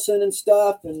Woody Harrelson and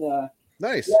stuff. And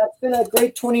Nice. yeah, it's been a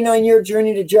great 29-year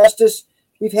journey to justice.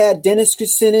 We've had Dennis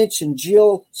Kucinich and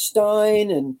Jill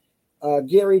Stein and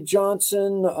Gary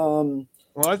Johnson. Well,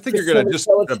 I think you're going to just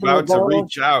about to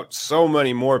reach out so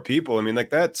many more people. I mean, like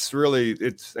that's really,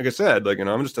 it's like I said, like, you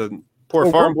know, I'm just a poor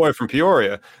farm boy from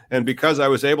Peoria. And because I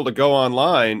was able to go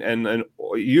online and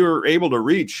you're able to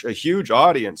reach a huge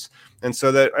audience. And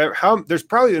so that there's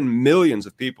probably been millions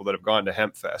of people that have gone to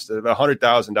Hempfest,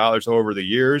 $100,000 over the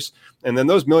years. And then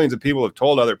those millions of people have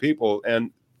told other people,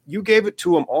 and you gave it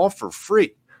to them all for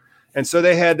free. And so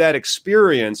they had that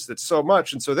experience that's so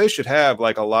much. And so they should have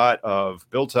like a lot of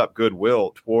built up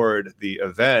goodwill toward the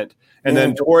event and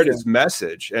then toward its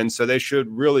message. And so they should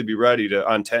really be ready to,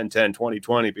 on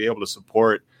 10/10/2020, be able to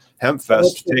support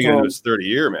Hempfest taking into its 30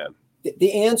 year, man.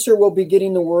 The answer will be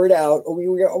getting the word out.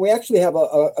 We actually have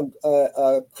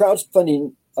a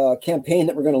crowdfunding campaign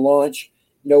that we're going to launch.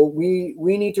 You know, we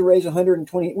need to raise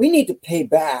 120. We need to pay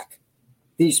back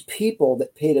these people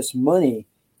that paid us money.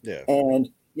 Yeah. And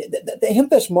the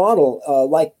Hempfest model,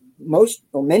 like most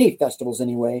or many festivals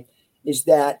anyway, is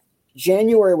that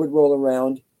January would roll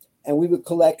around and we would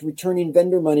collect returning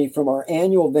vendor money from our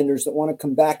annual vendors that want to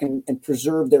come back and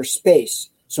preserve their space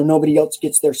so nobody else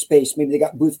gets their space. Maybe they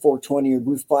got booth 420 or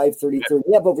booth 533.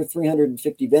 We have over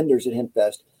 350 vendors at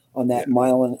Hempfest on that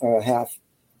mile and a half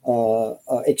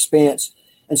expanse.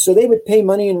 And so they would pay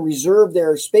money and reserve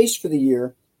their space for the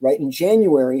year, right, in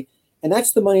January. And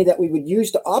that's the money that we would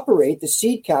use to operate the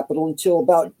seed capital until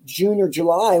about June or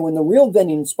July when the real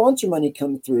vending and sponsor money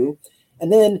come through.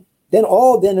 And then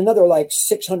another like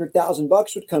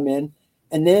 $600,000 would come in.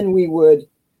 And then they would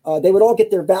all get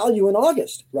their value in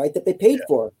August, right, that they paid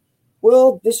for.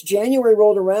 Well, this January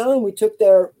rolled around. We took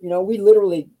we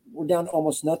literally were down to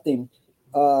almost nothing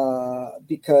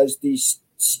because the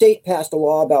state passed a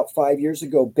law about 5 years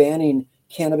ago banning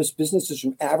cannabis businesses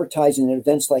from advertising at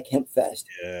events like Hempfest.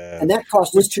 Yeah. And that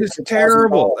cost us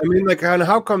terrible. I mean, like,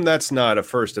 how come that's not a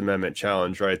First Amendment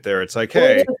challenge right there? It's like,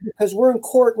 hey, because we're in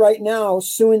court right now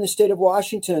suing the state of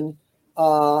Washington,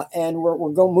 and we're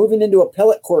moving into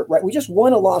appellate court. Right, we just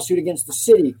won a lawsuit against the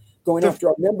city going after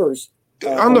our members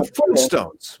on the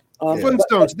Flintstones.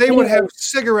 Flintstones, they would have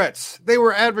cigarettes. They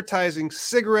were advertising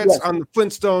cigarettes on the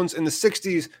Flintstones in the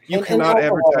 60s. You cannot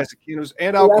advertise the cannabis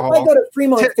and alcohol. If I go to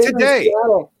Fremont today,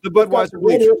 Seattle, the Budweiser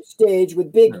Red Hook stage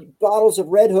with big bottles of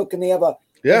Red Hook, and they have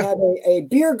a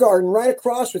beer garden right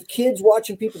across with kids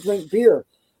watching people drink beer.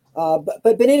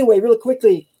 But anyway, really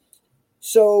quickly,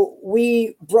 so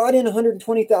we brought in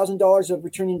 $120,000 of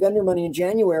returning vendor money in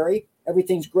January.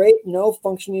 Everything's great,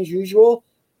 functioning as usual.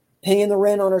 Paying the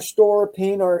rent on our store,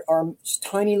 paying our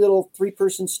tiny little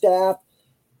 3-person staff,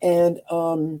 and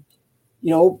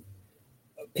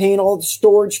paying all the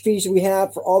storage fees we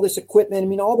have for all this equipment. I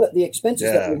mean, all the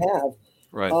expenses that we have.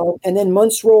 Right. And then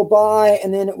months roll by,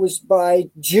 and then it was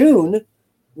by June,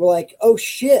 we're like, oh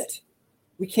shit,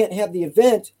 we can't have the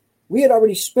event. We had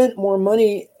already spent more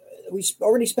money. We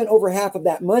already spent over half of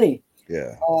that money.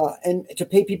 Yeah. And to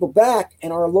pay people back.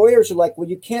 And our lawyers are like, well,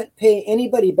 you can't pay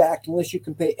anybody back unless you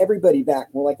can pay everybody back.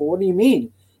 And we're like, well, what do you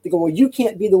mean? They go, well, you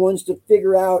can't be the ones to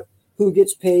figure out who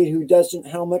gets paid, who doesn't,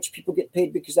 how much people get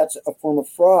paid, because that's a form of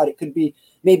fraud. It could be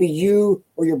maybe you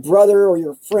or your brother or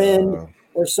your friend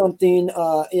or something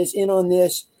is in on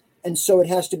this. And so it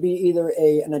has to be either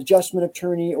an adjustment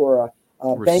attorney or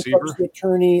a bankruptcy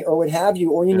attorney or what have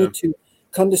you, or you need to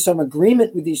come to some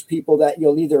agreement with these people that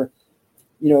you'll either,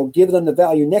 give them the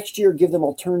value next year, give them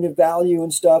alternative value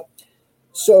and stuff.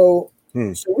 So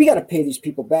we got to pay these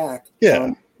people back.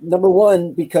 Yeah. Number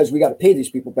one, because we got to pay these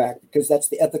people back because that's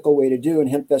the ethical way to do. And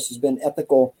Hempfest has been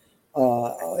ethical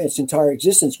its entire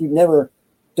existence. We've never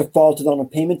defaulted on a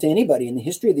payment to anybody in the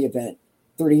history of the event,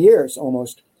 30 years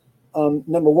almost.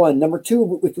 Number one. Number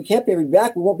two, if we can't pay everybody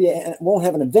back, we won't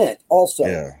have an event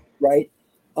also, right?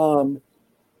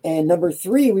 And number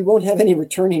three, we won't have any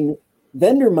returning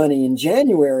vendor money in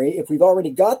January. If we've already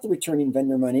got the returning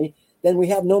vendor money, then we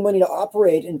have no money to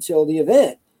operate until the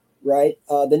event, right?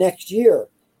 The next year.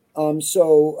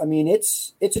 So I mean,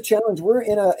 it's a challenge. We're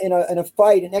in a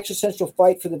fight, an existential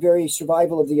fight for the very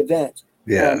survival of the event.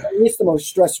 Yeah, it's the most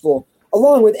stressful,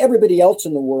 along with everybody else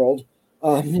in the world.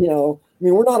 I mean,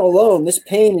 we're not alone. This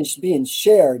pain is being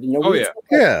shared. Oh,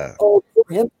 poor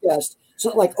Hempfest. It's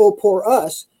not like, oh, poor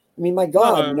us. I mean, my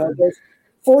God, there's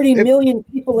 40 million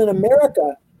people in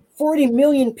America, 40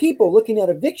 million people looking at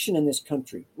eviction in this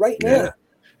country right now.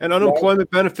 And unemployment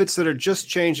benefits that are just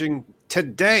changing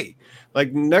today.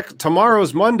 Like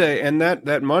tomorrow's Monday, and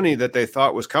that money that they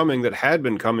thought was coming, that had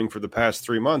been coming for the past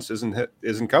 3 months,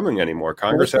 isn't coming anymore.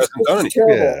 Congress hasn't done anything.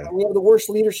 Yeah. We have the worst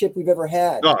leadership we've ever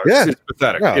had. No, it's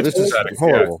pathetic. No, it's pathetic.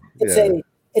 Horrible.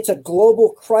 It's a global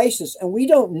crisis, and we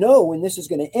don't know when this is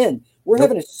going to end. We're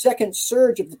having a second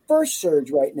surge of the first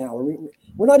surge right now.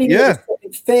 We're not even in the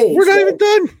second phase. We're not even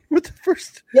done with the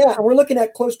first. Yeah, and we're looking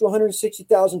at close to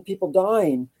 160,000 people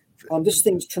dying. This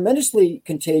thing's tremendously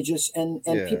contagious, and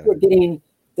people are getting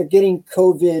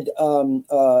COVID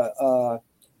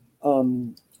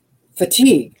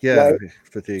fatigue. Yeah, right?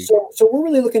 fatigue. So we're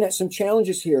really looking at some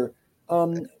challenges here.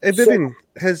 Hey, Vivian,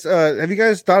 have you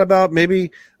guys thought about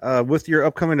maybe with your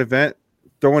upcoming event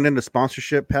throwing in the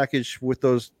sponsorship package with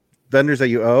those vendors that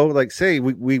you owe? Like, say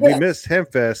we missed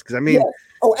Hempfest because I mean,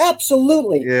 oh,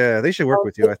 absolutely. Yeah, they should work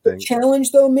with you. I think the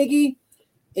challenge though, Miggy,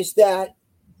 is that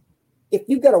if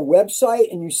you've got a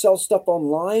website and you sell stuff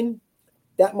online,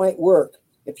 that might work.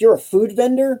 If you're a food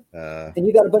vendor and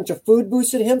you got a bunch of food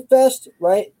booths at Hempfest,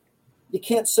 right? You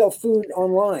can't sell food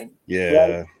online. Yeah.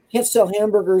 Right? You can't sell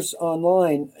hamburgers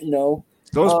online,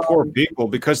 Those poor people,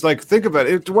 because think about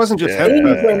it. It wasn't just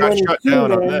Hempfest that got shut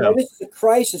down on them. This is a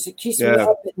crisis. It keeps me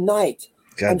up at night.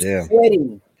 Goddamn. I'm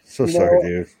sweating. So sorry,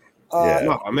 dude.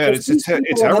 No, man, it's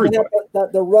everybody.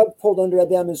 The rug pulled under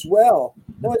them as well.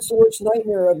 No, it's the worst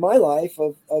nightmare of my life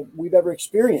of we've ever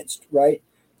experienced, right?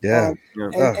 Yeah.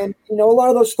 And a lot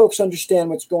of those folks understand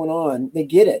what's going on. They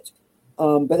get it.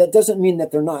 But that doesn't mean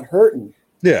that they're not hurting.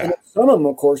 Yeah. And some of them,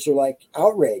 of course, are like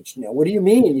outraged. What do you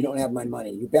mean you don't have my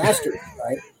money, you bastard,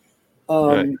 right?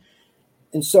 Right.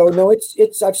 And so, no,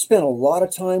 it's. I've spent a lot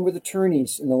of time with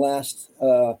attorneys in the last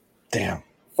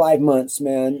 5 months,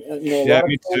 man.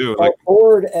 Me too.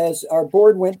 Our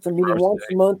board went from meeting once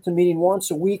a month to meeting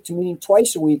once a week to meeting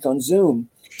twice a week on Zoom.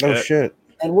 Oh shit!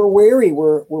 And we're weary.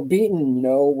 We're beaten.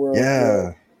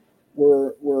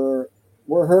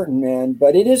 We're hurting, man.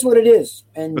 But it is what it is.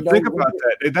 And but think about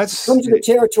that. That's comes to the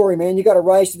territory, man. You got to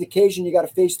rise to the occasion. You got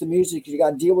to face the music. You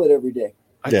got to deal with it every day.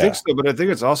 I think so, but I think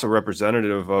it's also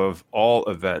representative of all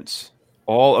events.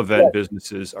 All event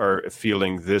businesses are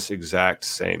feeling this exact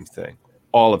same thing.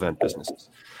 All event businesses.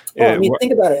 Well, I mean,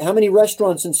 think about it. How many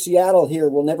restaurants in Seattle here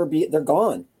will never be? They're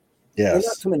gone. Yes. They're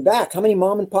not coming back. How many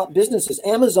mom and pop businesses?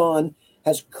 Amazon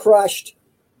has crushed.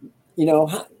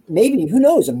 Maybe, who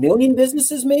knows, 1 million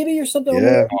businesses, maybe, or something.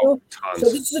 Yeah. So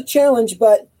this is a challenge,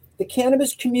 but the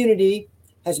cannabis community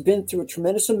has been through a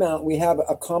tremendous amount. We have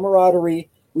a camaraderie.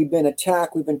 We've been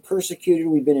attacked. We've been persecuted.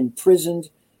 We've been imprisoned.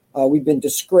 We've been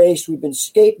disgraced. We've been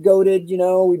scapegoated.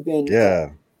 We've been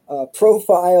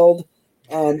profiled.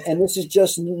 And this is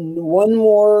just one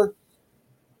more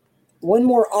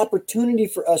opportunity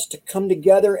for us to come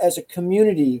together as a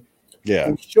community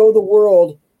and show the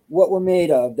world what we're made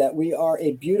of, that we are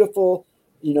a beautiful,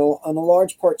 on a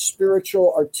large part,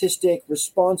 spiritual, artistic,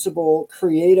 responsible,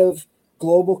 creative,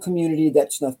 global community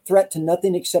that's a threat to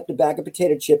nothing except a bag of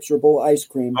potato chips or a bowl of ice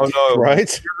cream. Oh, no.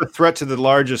 Right? You're a threat to the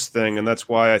largest thing, and that's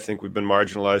why I think we've been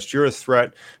marginalized. You're a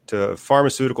threat to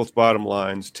pharmaceuticals' bottom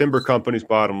lines, timber companies'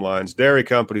 bottom lines, dairy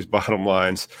companies' bottom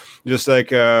lines. Just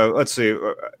like, let's see,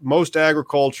 most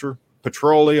agriculture,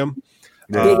 petroleum.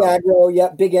 Big agro,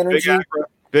 big energy.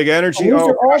 Big energy. These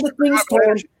are all the things,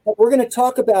 Tom, that we're going to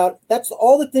talk about. That's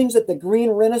all the things that the Green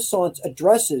Renaissance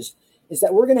addresses, is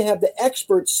that we're going to have the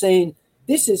experts saying,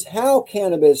 this is how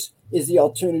cannabis is the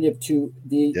alternative to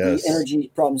the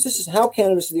energy problems. This is how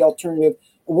cannabis is the alternative,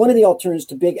 one of the alternatives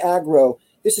to big agro.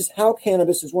 This is how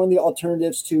cannabis is one of the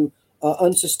alternatives to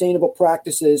unsustainable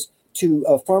practices to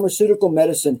pharmaceutical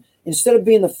medicine. Instead of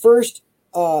being the first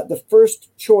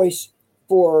choice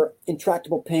for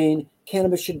intractable pain,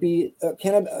 cannabis should be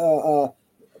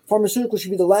pharmaceuticals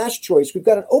should be the last choice. We've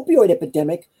got an opioid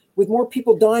epidemic with more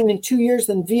people dying in 2 years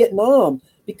than Vietnam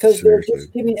because Seriously. they're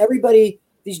just giving everybody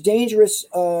these dangerous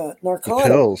narcotics.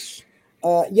 Pills.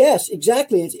 Yes,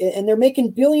 exactly. And they're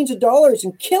making billions of dollars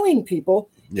and killing people.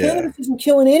 Yeah. Cannabis isn't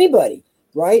killing anybody,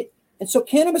 right? And so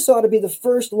cannabis ought to be the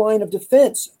first line of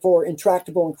defense for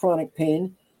intractable and chronic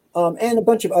pain, and a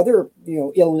bunch of other,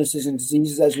 illnesses and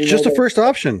diseases. As we Just know, the first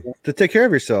option to take care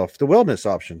of yourself, the wellness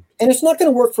option. and it's not going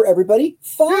to work for everybody.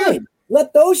 Fine, Yeah.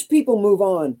 let those people move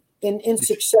on in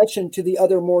succession to the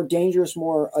other more dangerous,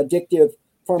 more addictive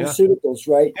pharmaceuticals,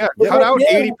 right? Yeah, But cut right out now-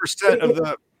 80% of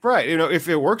the right. If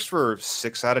it works for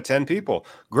 6 out of 10 people,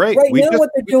 great. Right now, what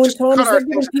they're doing, just Tom, cut is our they're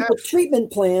giving things in people half.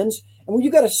 treatment plans, and when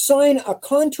you got to sign a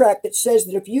contract that says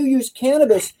that if you use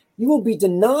cannabis, you will be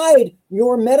denied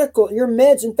your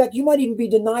meds. In fact, you might even be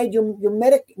denied your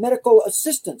medical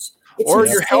assistance. It's Or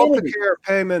your health insanity. care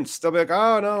payments. They'll be like,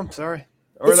 oh no, I'm sorry.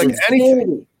 Or It's like anything.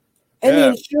 insanity. And the Yeah.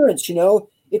 insurance,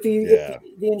 if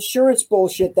the insurance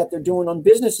bullshit that they're doing on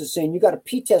businesses saying you got to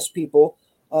P-test people,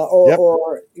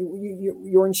 or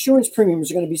your insurance premiums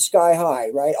are going to be sky high,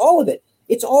 right? All of it.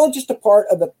 It's all just a part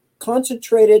of a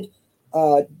concentrated,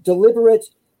 deliberate.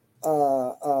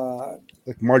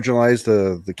 Like marginalize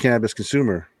the cannabis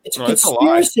consumer. It's No, a it's a lie.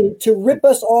 conspiracy to rip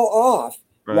us all off,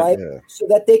 right? Yeah. So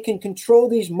that they can control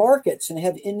these markets and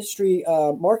have industry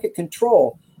market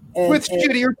control. With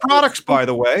shittier products, by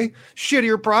the way,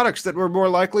 shittier products that were more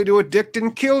likely to addict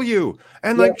and kill you.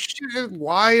 And Yeah. like, shit,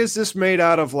 why is this made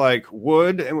out of like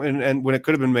wood and when it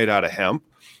could have been made out of hemp?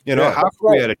 Yeah, how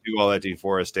come we had to do all that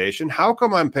deforestation? How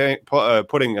come I'm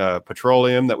putting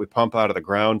petroleum that we pump out of the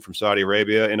ground from Saudi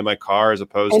Arabia into my car as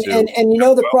opposed to? And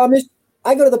the problem is,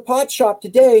 I go to the pot shop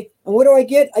today, and what do I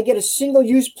get? I get a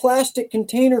single-use plastic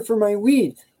container for my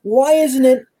weed. Why isn't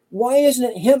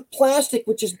it hemp plastic,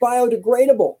 which is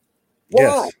biodegradable? Why?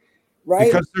 Yes.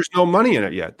 Right? Because there's no money in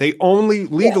it yet. They only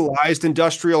legalized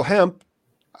industrial hemp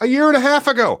a year and a half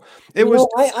ago.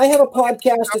 I have a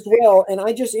podcast as well, and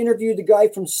I just interviewed the guy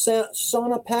from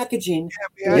Sauna Packaging,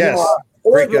 Yes.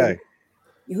 Oregon, Great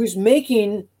guy. who's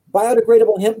making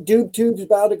biodegradable hemp tubes,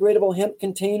 biodegradable hemp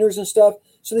containers and stuff.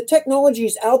 So the technology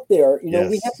is out there. We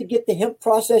Yes. have to get the hemp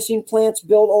processing plants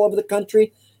built all over the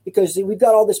country because we've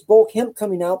got all this bulk hemp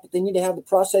coming out, but they need to have the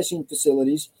processing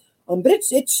facilities. But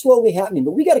it's slowly happening.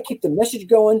 But we got to keep the message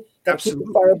going, got to keep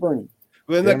the fire burning.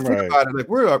 Well, Damn think right. about it. Like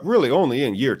we're really only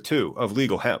in year 2 of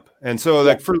legal hemp, and so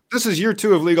this is year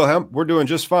 2 of legal hemp. We're doing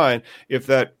just fine. If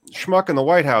that schmuck in the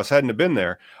White House hadn't have been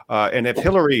there, and if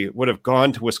Hillary would have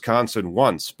gone to Wisconsin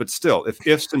once, but still, if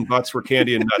ifs and buts were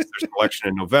candy and nuts, there's an election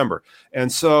in November.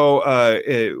 And so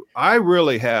I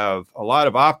really have a lot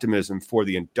of optimism for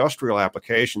the industrial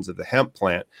applications of the hemp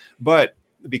plant, but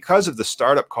because of the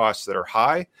startup costs that are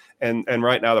high, and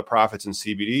right now the profits in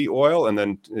CBD oil and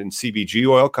then in CBG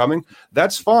oil coming,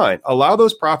 that's fine. Allow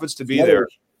those profits to be there.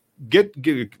 Get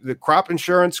the crop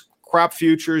insurance, crop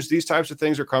futures, these types of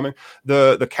things are coming.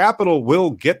 The capital will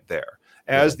get there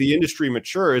as the industry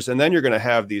matures, and then you're going to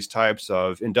have these types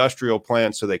of industrial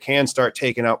plants so they can start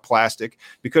taking out plastic.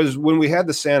 Because when we had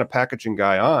the Santa packaging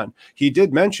guy on, he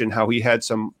did mention how he had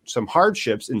some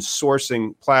hardships in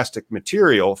sourcing plastic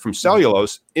material from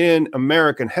cellulose in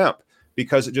American hemp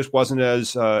because it just wasn't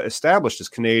as established as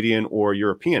Canadian or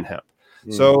European hemp.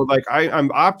 So like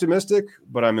I'm optimistic,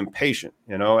 but I'm impatient,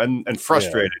 and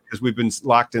frustrated because we've been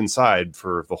locked inside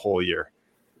for the whole year.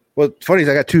 Well, funny is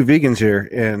I got 2 vegans here,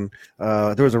 and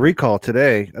there was a recall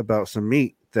today about some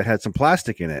meat that had some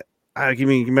plastic in it. I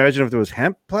mean, imagine if there was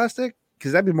hemp plastic,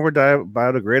 because that'd be more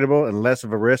biodegradable and less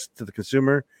of a risk to the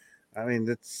consumer. I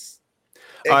mean,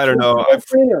 I don't know.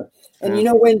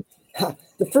 And when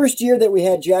the first year that we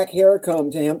had Jack Hare come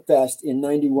to Hempfest in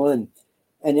 '91,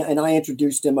 and I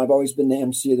introduced him, I've always been the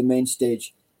MC of the main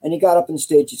stage, and he got up on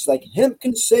stage. It's like, hemp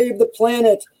can save the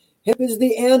planet. Hemp is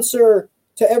the answer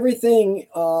to everything.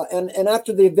 And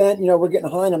after the event, we're getting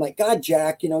high, and I'm like, God,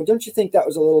 Jack, don't you think that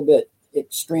was a little bit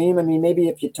extreme? I mean, maybe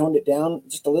if you toned it down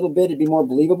just a little bit, it'd be more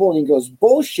believable. And he goes,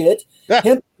 bullshit.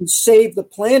 Hemp can save the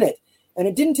planet. And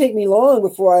it didn't take me long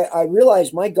before I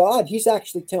realized, my God, he's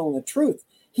actually telling the truth.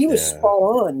 He was spot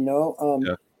on,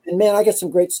 And man, I got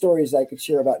some great stories I could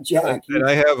share about Jack. And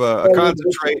I have a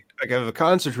concentrate. I have a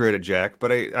concentrated Jack,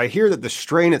 but I hear that the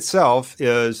strain itself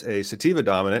is a sativa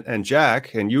dominant, and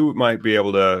Jack, and you might be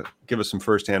able to give us some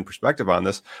firsthand perspective on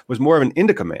this, was more of an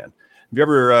indica man. Have you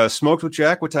ever smoked with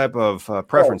Jack? What type of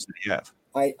preference did he have?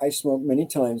 I smoked many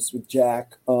times with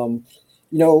Jack. One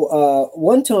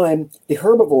time the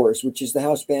Herbivores, which is the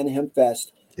house band at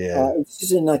Hempfest, this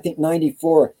is in I think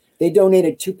 '94. They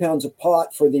donated 2 pounds of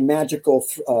pot for the magical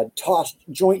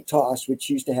joint toss, which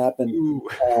used to happen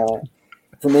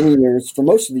for many years, for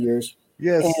most of the years.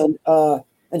 Yes.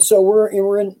 And so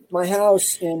we're in my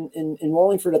house in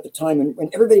Wallingford at the time,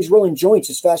 and everybody's rolling joints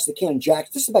as fast as they can.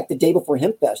 Jack, this is like the day before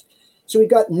Hempfest. So we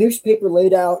got newspaper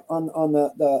laid out on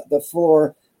the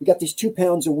floor. We got these 2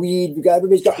 pounds of weed.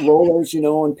 Everybody's got rollers,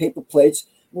 on paper plates.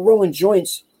 We're rolling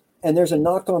joints, and there's a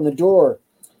knock on the door.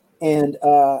 And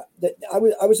I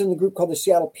was in the group called the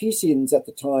Seattle Peace Heathens at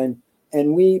the time,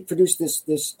 and we produced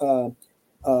this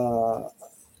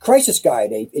crisis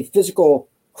guide, a physical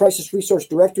crisis resource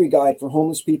directory guide for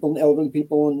homeless people and elderly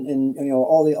people, and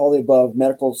all the above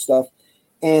medical stuff.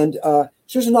 And so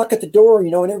there's a knock at the door,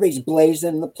 and everybody's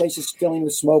blazing, and the place is filling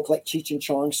with smoke, like Cheech and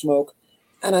Chong smoke.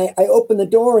 And I open the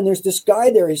door, and there's this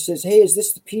guy there. He says, "Hey, is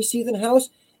this the Peace Heathen house?"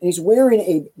 And he's wearing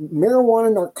a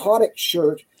marijuana narcotic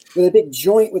shirt with a big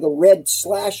joint with a red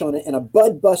slash on it and a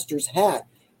Bud Busters hat.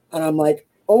 And I'm like,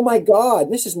 oh my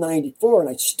God, this is '94. And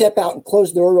I step out and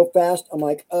close the door real fast. I'm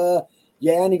like,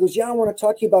 yeah. And he goes, yeah, I want to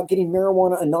talk to you about getting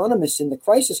Marijuana Anonymous in the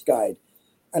crisis guide.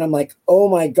 And I'm like, oh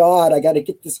my God, I got to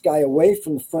get this guy away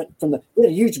from the front, we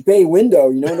had a huge bay window,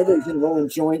 and everybody's in rolling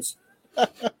joints. And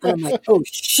I'm like, oh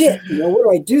shit, what do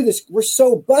I do? We're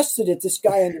so busted at this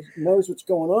guy knows what's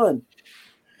going on.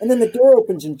 And then the door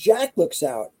opens and Jack looks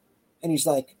out and he's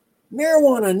like,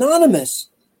 Marijuana Anonymous,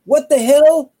 what the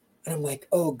hell? And I'm like,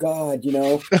 oh God,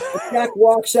 And Jack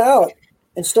walks out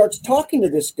and starts talking to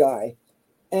this guy.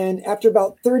 And after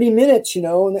about 30 minutes,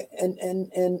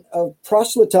 and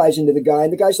proselytizing to the guy,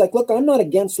 and the guy's like, look, I'm not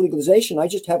against legalization. I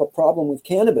just have a problem with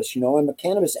cannabis. I'm a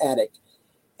cannabis addict.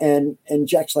 And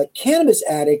Jack's like, cannabis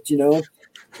addict,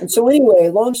 And so anyway,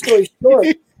 long story short,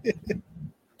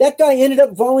 that guy ended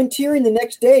up volunteering the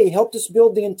next day. He helped us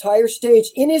build the entire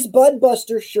stage in his Bud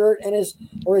Buster shirt and his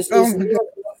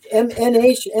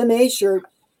MA shirt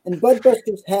and Bud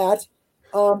Buster's hat.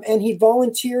 And he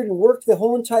volunteered and worked the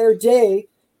whole entire day.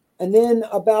 And then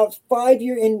about 5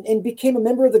 years and became a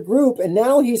member of the group. And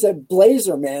now he's a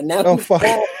blazer, man. Now he's pot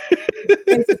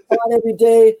every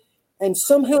day. And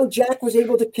somehow Jack was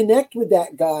able to connect with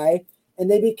that guy, and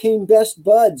they became best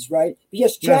buds, right? But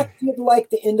yes, Jack did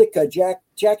like the indica. Jack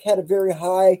had a very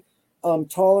high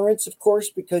tolerance, of course,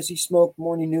 because he smoked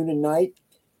morning, noon, and night.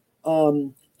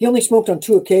 He only smoked on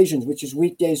 2 occasions, which is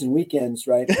weekdays and weekends,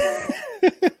 right?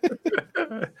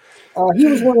 He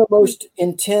was one of the most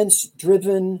intense,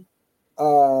 driven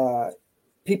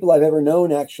people I've ever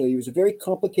known, actually. He was a very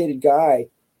complicated guy.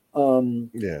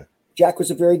 Jack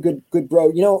was a very good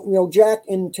bro. Jack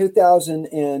in 2000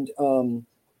 and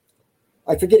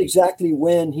I forget exactly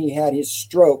when he had his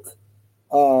stroke,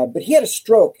 but he had a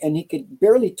stroke and he could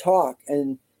barely talk.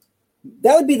 And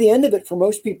that would be the end of it for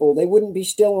most people. They wouldn't be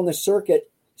still on the circuit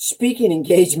speaking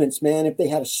engagements, man, if they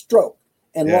had a stroke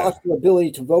and lost their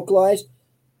ability to vocalize.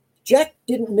 Jack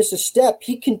didn't miss a step.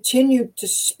 He continued to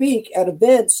speak at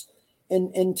events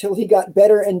until he got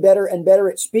better and better and better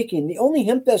at speaking. The only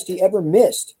Hempfest he ever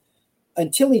missed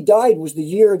until he died was the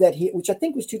year that which I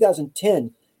think was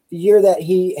 2010, the year that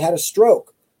he had a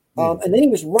stroke. And then he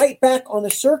was right back on the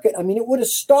circuit. I mean, it would have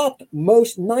stopped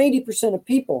most 90% of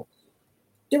people.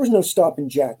 There was no stopping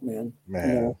Jack, man.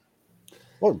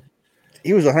 Well,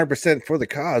 he was 100% for the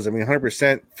cause. I mean,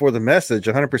 100% for the message,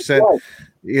 100%,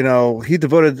 right. He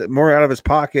devoted more out of his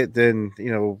pocket than,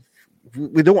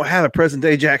 we don't have a present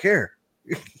day Jack Hare,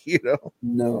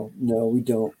 No, we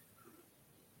don't.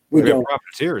 We don't.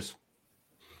 Profiteers.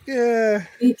 Yeah.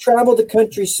 He traveled the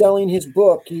country selling his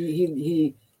book.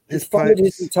 He funded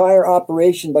his entire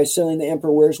operation by selling The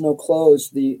Emperor Wears No Clothes,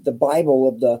 the Bible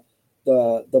of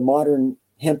the modern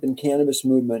hemp and cannabis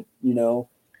movement,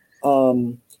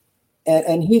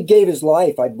 And he gave his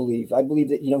life, I believe. I believe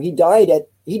that, he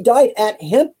died at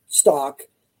Hempstock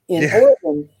in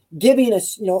Oregon, giving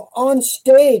us, on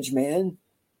stage, man,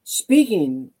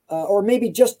 speaking, or maybe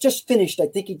just finished. I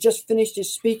think he just finished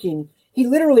his speaking. He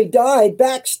literally died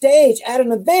backstage at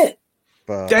an event.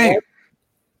 Damn. Right?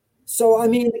 So, I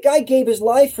mean, the guy gave his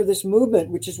life for this movement,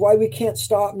 which is why we can't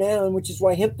stop now, and which is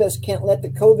why Hempfest can't let the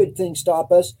COVID thing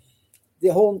stop us. The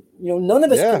whole, none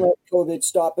of us can let COVID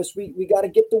stop us. We got to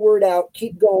get the word out,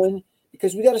 keep going,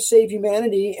 because we got to save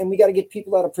humanity, and we got to get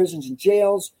people out of prisons and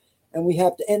jails. And we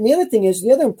have to. And the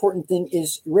other important thing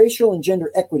is racial and gender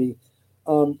equity.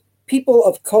 People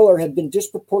of color have been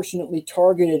disproportionately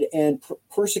targeted and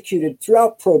persecuted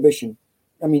throughout Prohibition.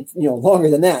 I mean, longer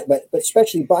than that, but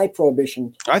especially by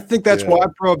Prohibition. I think that's why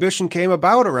Prohibition came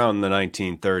about around the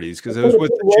 1930s, because it was with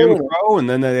the Jim Crow, and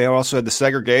then they also had the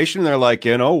segregation. They're like,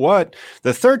 you know what?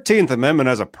 The 13th Amendment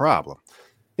has a problem.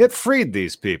 It freed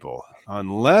these people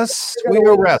unless we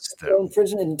arrest them. In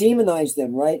prison and demonize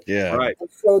them, right? Yeah. Right. And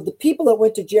so the people that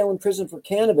went to jail and prison for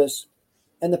cannabis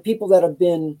and the people that have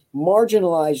been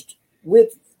marginalized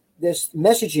with this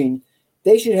messaging,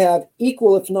 they should have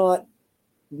equal, if not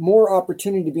more,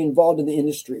 opportunity to be involved in the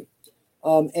industry.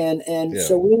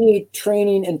 So we need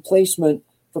training and placement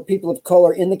for people of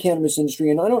color in the cannabis industry.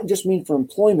 And I don't just mean for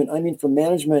employment, I mean for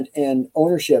management and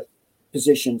ownership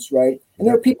positions, right? And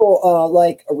there are people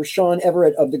like Rashawn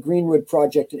Everett of the Greenwood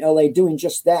Project in LA doing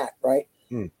just that, right?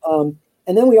 And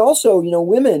then we also,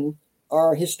 women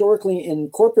are historically in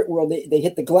corporate world, they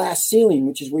hit the glass ceiling,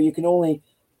 which is where you can only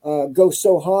go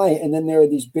so high. And then there are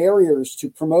these barriers to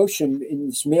promotion in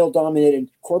this male-dominated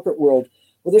corporate world.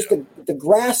 Well, there's the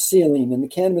glass ceiling in the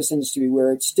cannabis industry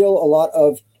where it's still a lot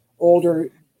of older,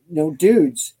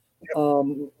 dudes,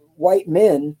 white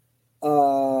men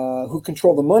who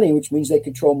control the money, which means they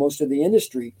control most of the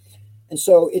industry. And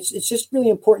so it's just really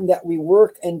important that we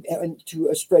work and to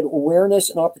spread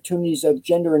awareness and opportunities of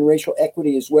gender and racial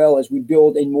equity as well as we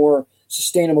build a more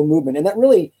sustainable movement. And that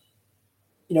really,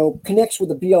 connects with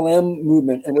the BLM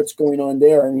movement and what's going on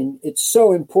there. I mean, it's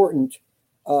so important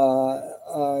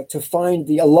to find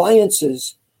the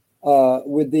alliances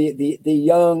with the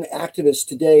young activists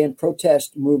today and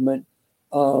protest movement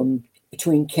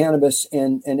between cannabis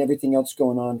and everything else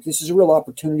going on. This is a real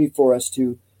opportunity for us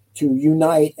to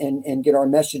unite and get our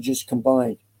messages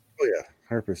combined. Oh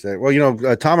yeah, 100%.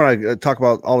 Well, Tom and I talk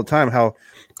about all the time how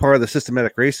part of the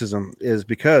systematic racism is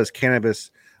because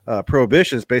cannabis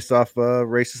prohibition is based off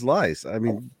racist lies. I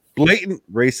mean, blatant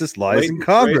racist lies in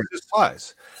Congress.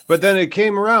 Lies. But then it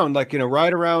came around,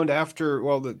 right around after,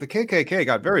 the KKK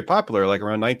got very popular,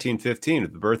 around 1915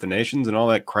 with the Birth of Nations and all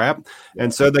that crap.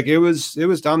 And so, it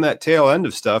was down that tail end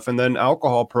of stuff. And then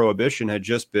alcohol prohibition had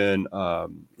just been,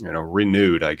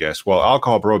 renewed, I guess. Well,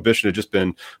 alcohol prohibition had just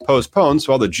been postponed.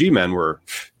 So all the G-men were,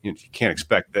 you can't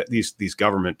expect that these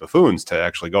government buffoons to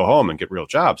actually go home and get real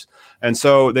jobs. And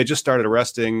so they just started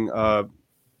arresting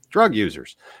drug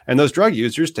users, and those drug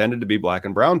users tended to be black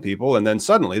and brown people. And then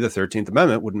suddenly the 13th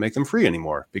Amendment wouldn't make them free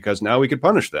anymore because now we could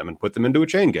punish them and put them into a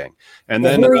chain gang. And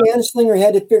then Harry Anslinger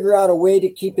had to figure out a way to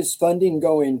keep his funding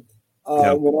going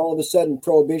when all of a sudden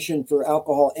prohibition for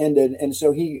alcohol ended. And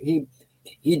so he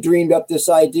dreamed up this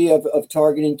idea of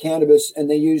targeting cannabis,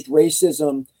 and they used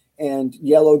racism and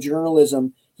yellow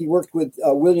journalism. He worked with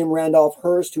William Randolph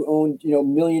Hearst, who owned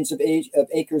millions of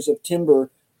acres of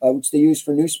timber, which they used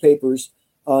for newspapers.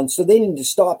 So they needed to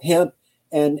stop hemp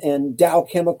and Dow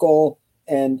Chemical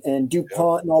and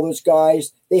DuPont and all those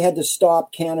guys. They had to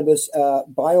stop cannabis,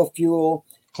 biofuel.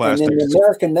 Plastics. And then the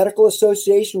American Medical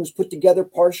Association was put together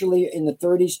partially in the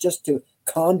 30s just to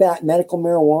combat medical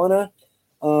marijuana.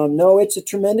 No, it's a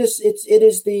tremendous. It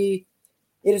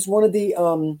is one of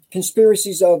the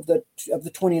conspiracies of the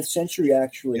 20th century.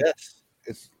 Actually, yes,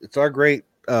 it's our great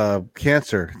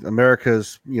cancer.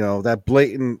 America's, that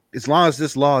blatant, as long as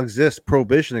this law exists,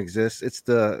 prohibition exists, it's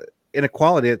the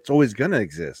inequality. It's always going to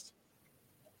exist.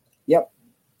 Yep.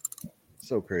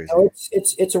 So crazy. No,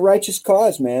 it's a righteous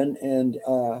cause, man. And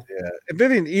and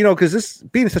Vivian, because this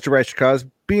being such a righteous cause,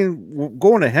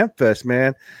 going to Hempfest,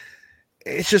 man,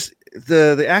 it's just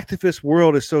the activist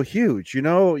world is so huge. You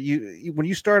when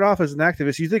you start off as an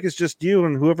activist, you think it's just you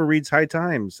and whoever reads High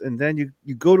Times, and then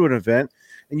you go to an event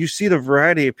and you see the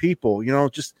variety of people,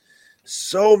 just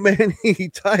so many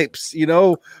types,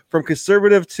 from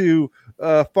conservative to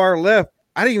far left.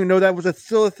 I didn't even know that was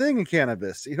still a thing in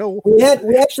cannabis.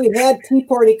 We actually had Tea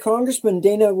Party Congressman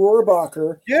Dana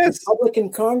Rohrabacher,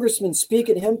 Republican congressman, speak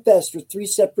at Hempfest for 3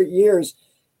 separate years.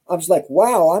 I was like,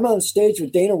 wow, I'm on stage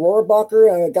with Dana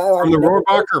Rohrabacher, a guy from the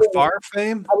Rohrabacher Farm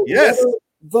fame. I would never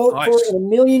vote for in a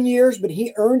million years, but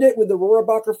he earned it with the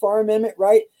Rohrabacher Farm Amendment,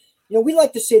 right? We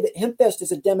like to say that Hempfest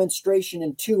is a demonstration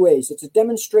in two ways. It's a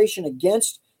demonstration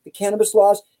against the cannabis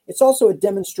laws. It's also a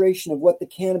demonstration of what the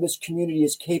cannabis community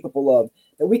is capable of,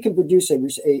 that we can produce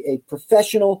a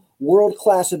professional,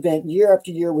 world-class event year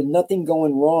after year with nothing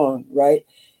going wrong, right?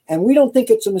 And we don't think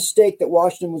it's a mistake that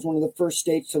Washington was one of the first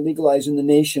states to legalize in the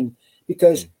nation,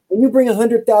 because when you bring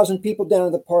 100,000 people down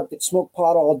to the park that smoke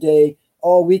pot all day,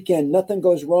 all weekend, nothing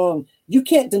goes wrong, you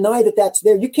can't deny that that's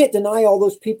there. You can't deny all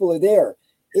those people are there.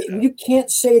 You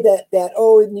can't say that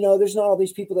there's not all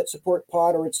these people that support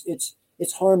pot or it's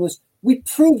harmless. We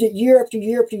proved it year after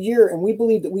year after year, and we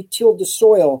believe that we tilled the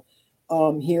soil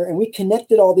here, and we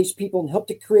connected all these people and helped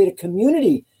to create a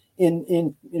community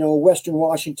in Western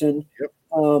Washington. Yep.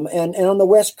 and on the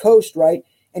West Coast, right?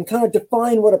 And kind of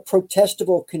define what a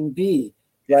protestable can be,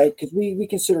 right? Because we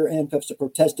consider Hempfest a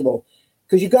protestable,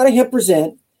 because you got to hemp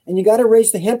present and you got to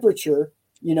raise the temperature,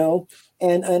 you know.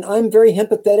 And I'm very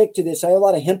empathetic to this. I have a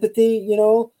lot of empathy, you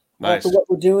know, Nice. for what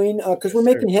we're doing, because we're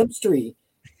making hempstery.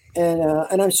 And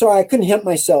I'm sorry I couldn't hemp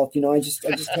myself, you know. I just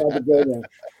had to go there.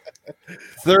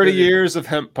 30 years of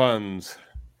hemp puns.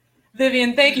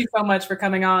 Vivian, thank you so much for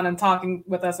coming on and talking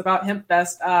with us about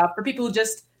Hempfest. For people who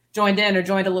just joined in or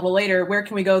joined a little later, where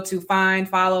can we go to find,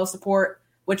 follow, support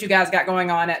what you guys got going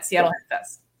on at Seattle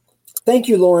Hempfest? Thank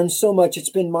you, Lauren, so much. It's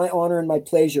been my honor and my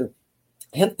pleasure.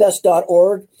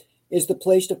 Hempfest.org is the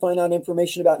place to find out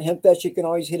information about Hempfest. You can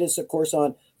always hit us, of course,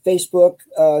 on Facebook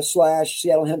 /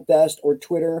 Seattle Hempfest or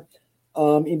Twitter,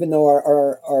 even though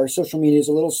our social media is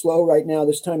a little slow right now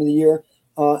this time of the year.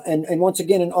 And once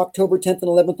again, on October 10th and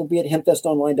 11th, we'll be at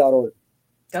hempfestonline.org.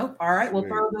 Dope. All right. We'll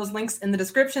throw those links in the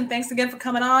description. Thanks again for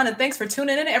coming on, and thanks for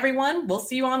tuning in, everyone. We'll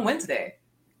see you on Wednesday.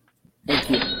 Thank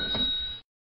you.